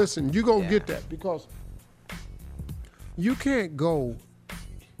 Yeah. Listen, you're going to get that because you can't go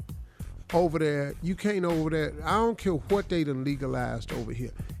over there. You can't over there. I don't care what they done legalized over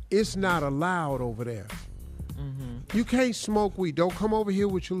here. It's not allowed over there. You can't smoke weed. Don't come over here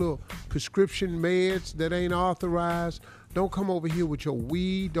with your little prescription meds that ain't authorized. Don't come over here with your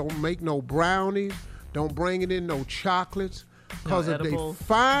weed. Don't make no brownies. Don't bring it in no chocolates. Because if they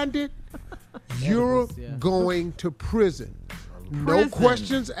find it, you're going to prison. No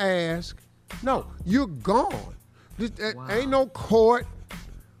questions asked. No, you're gone. Ain't no court.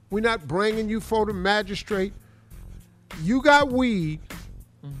 We're not bringing you for the magistrate. You got weed,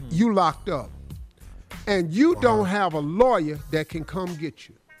 you locked up. And you don't have a lawyer that can come get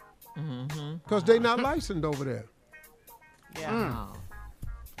you. Because they're not licensed over there. Yeah.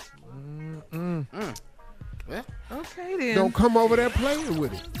 Okay, then. Don't come over there playing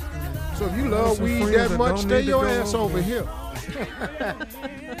with it. So if you love weed that much, stay your ass over here.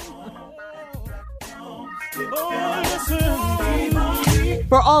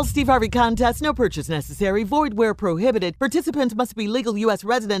 For all Steve Harvey contests, no purchase necessary, void where prohibited. Participants must be legal U.S.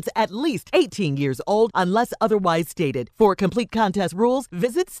 residents at least 18 years old unless otherwise stated. For complete contest rules,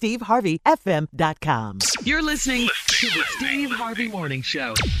 visit SteveHarveyFM.com. You're listening to the Steve Harvey Morning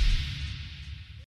Show.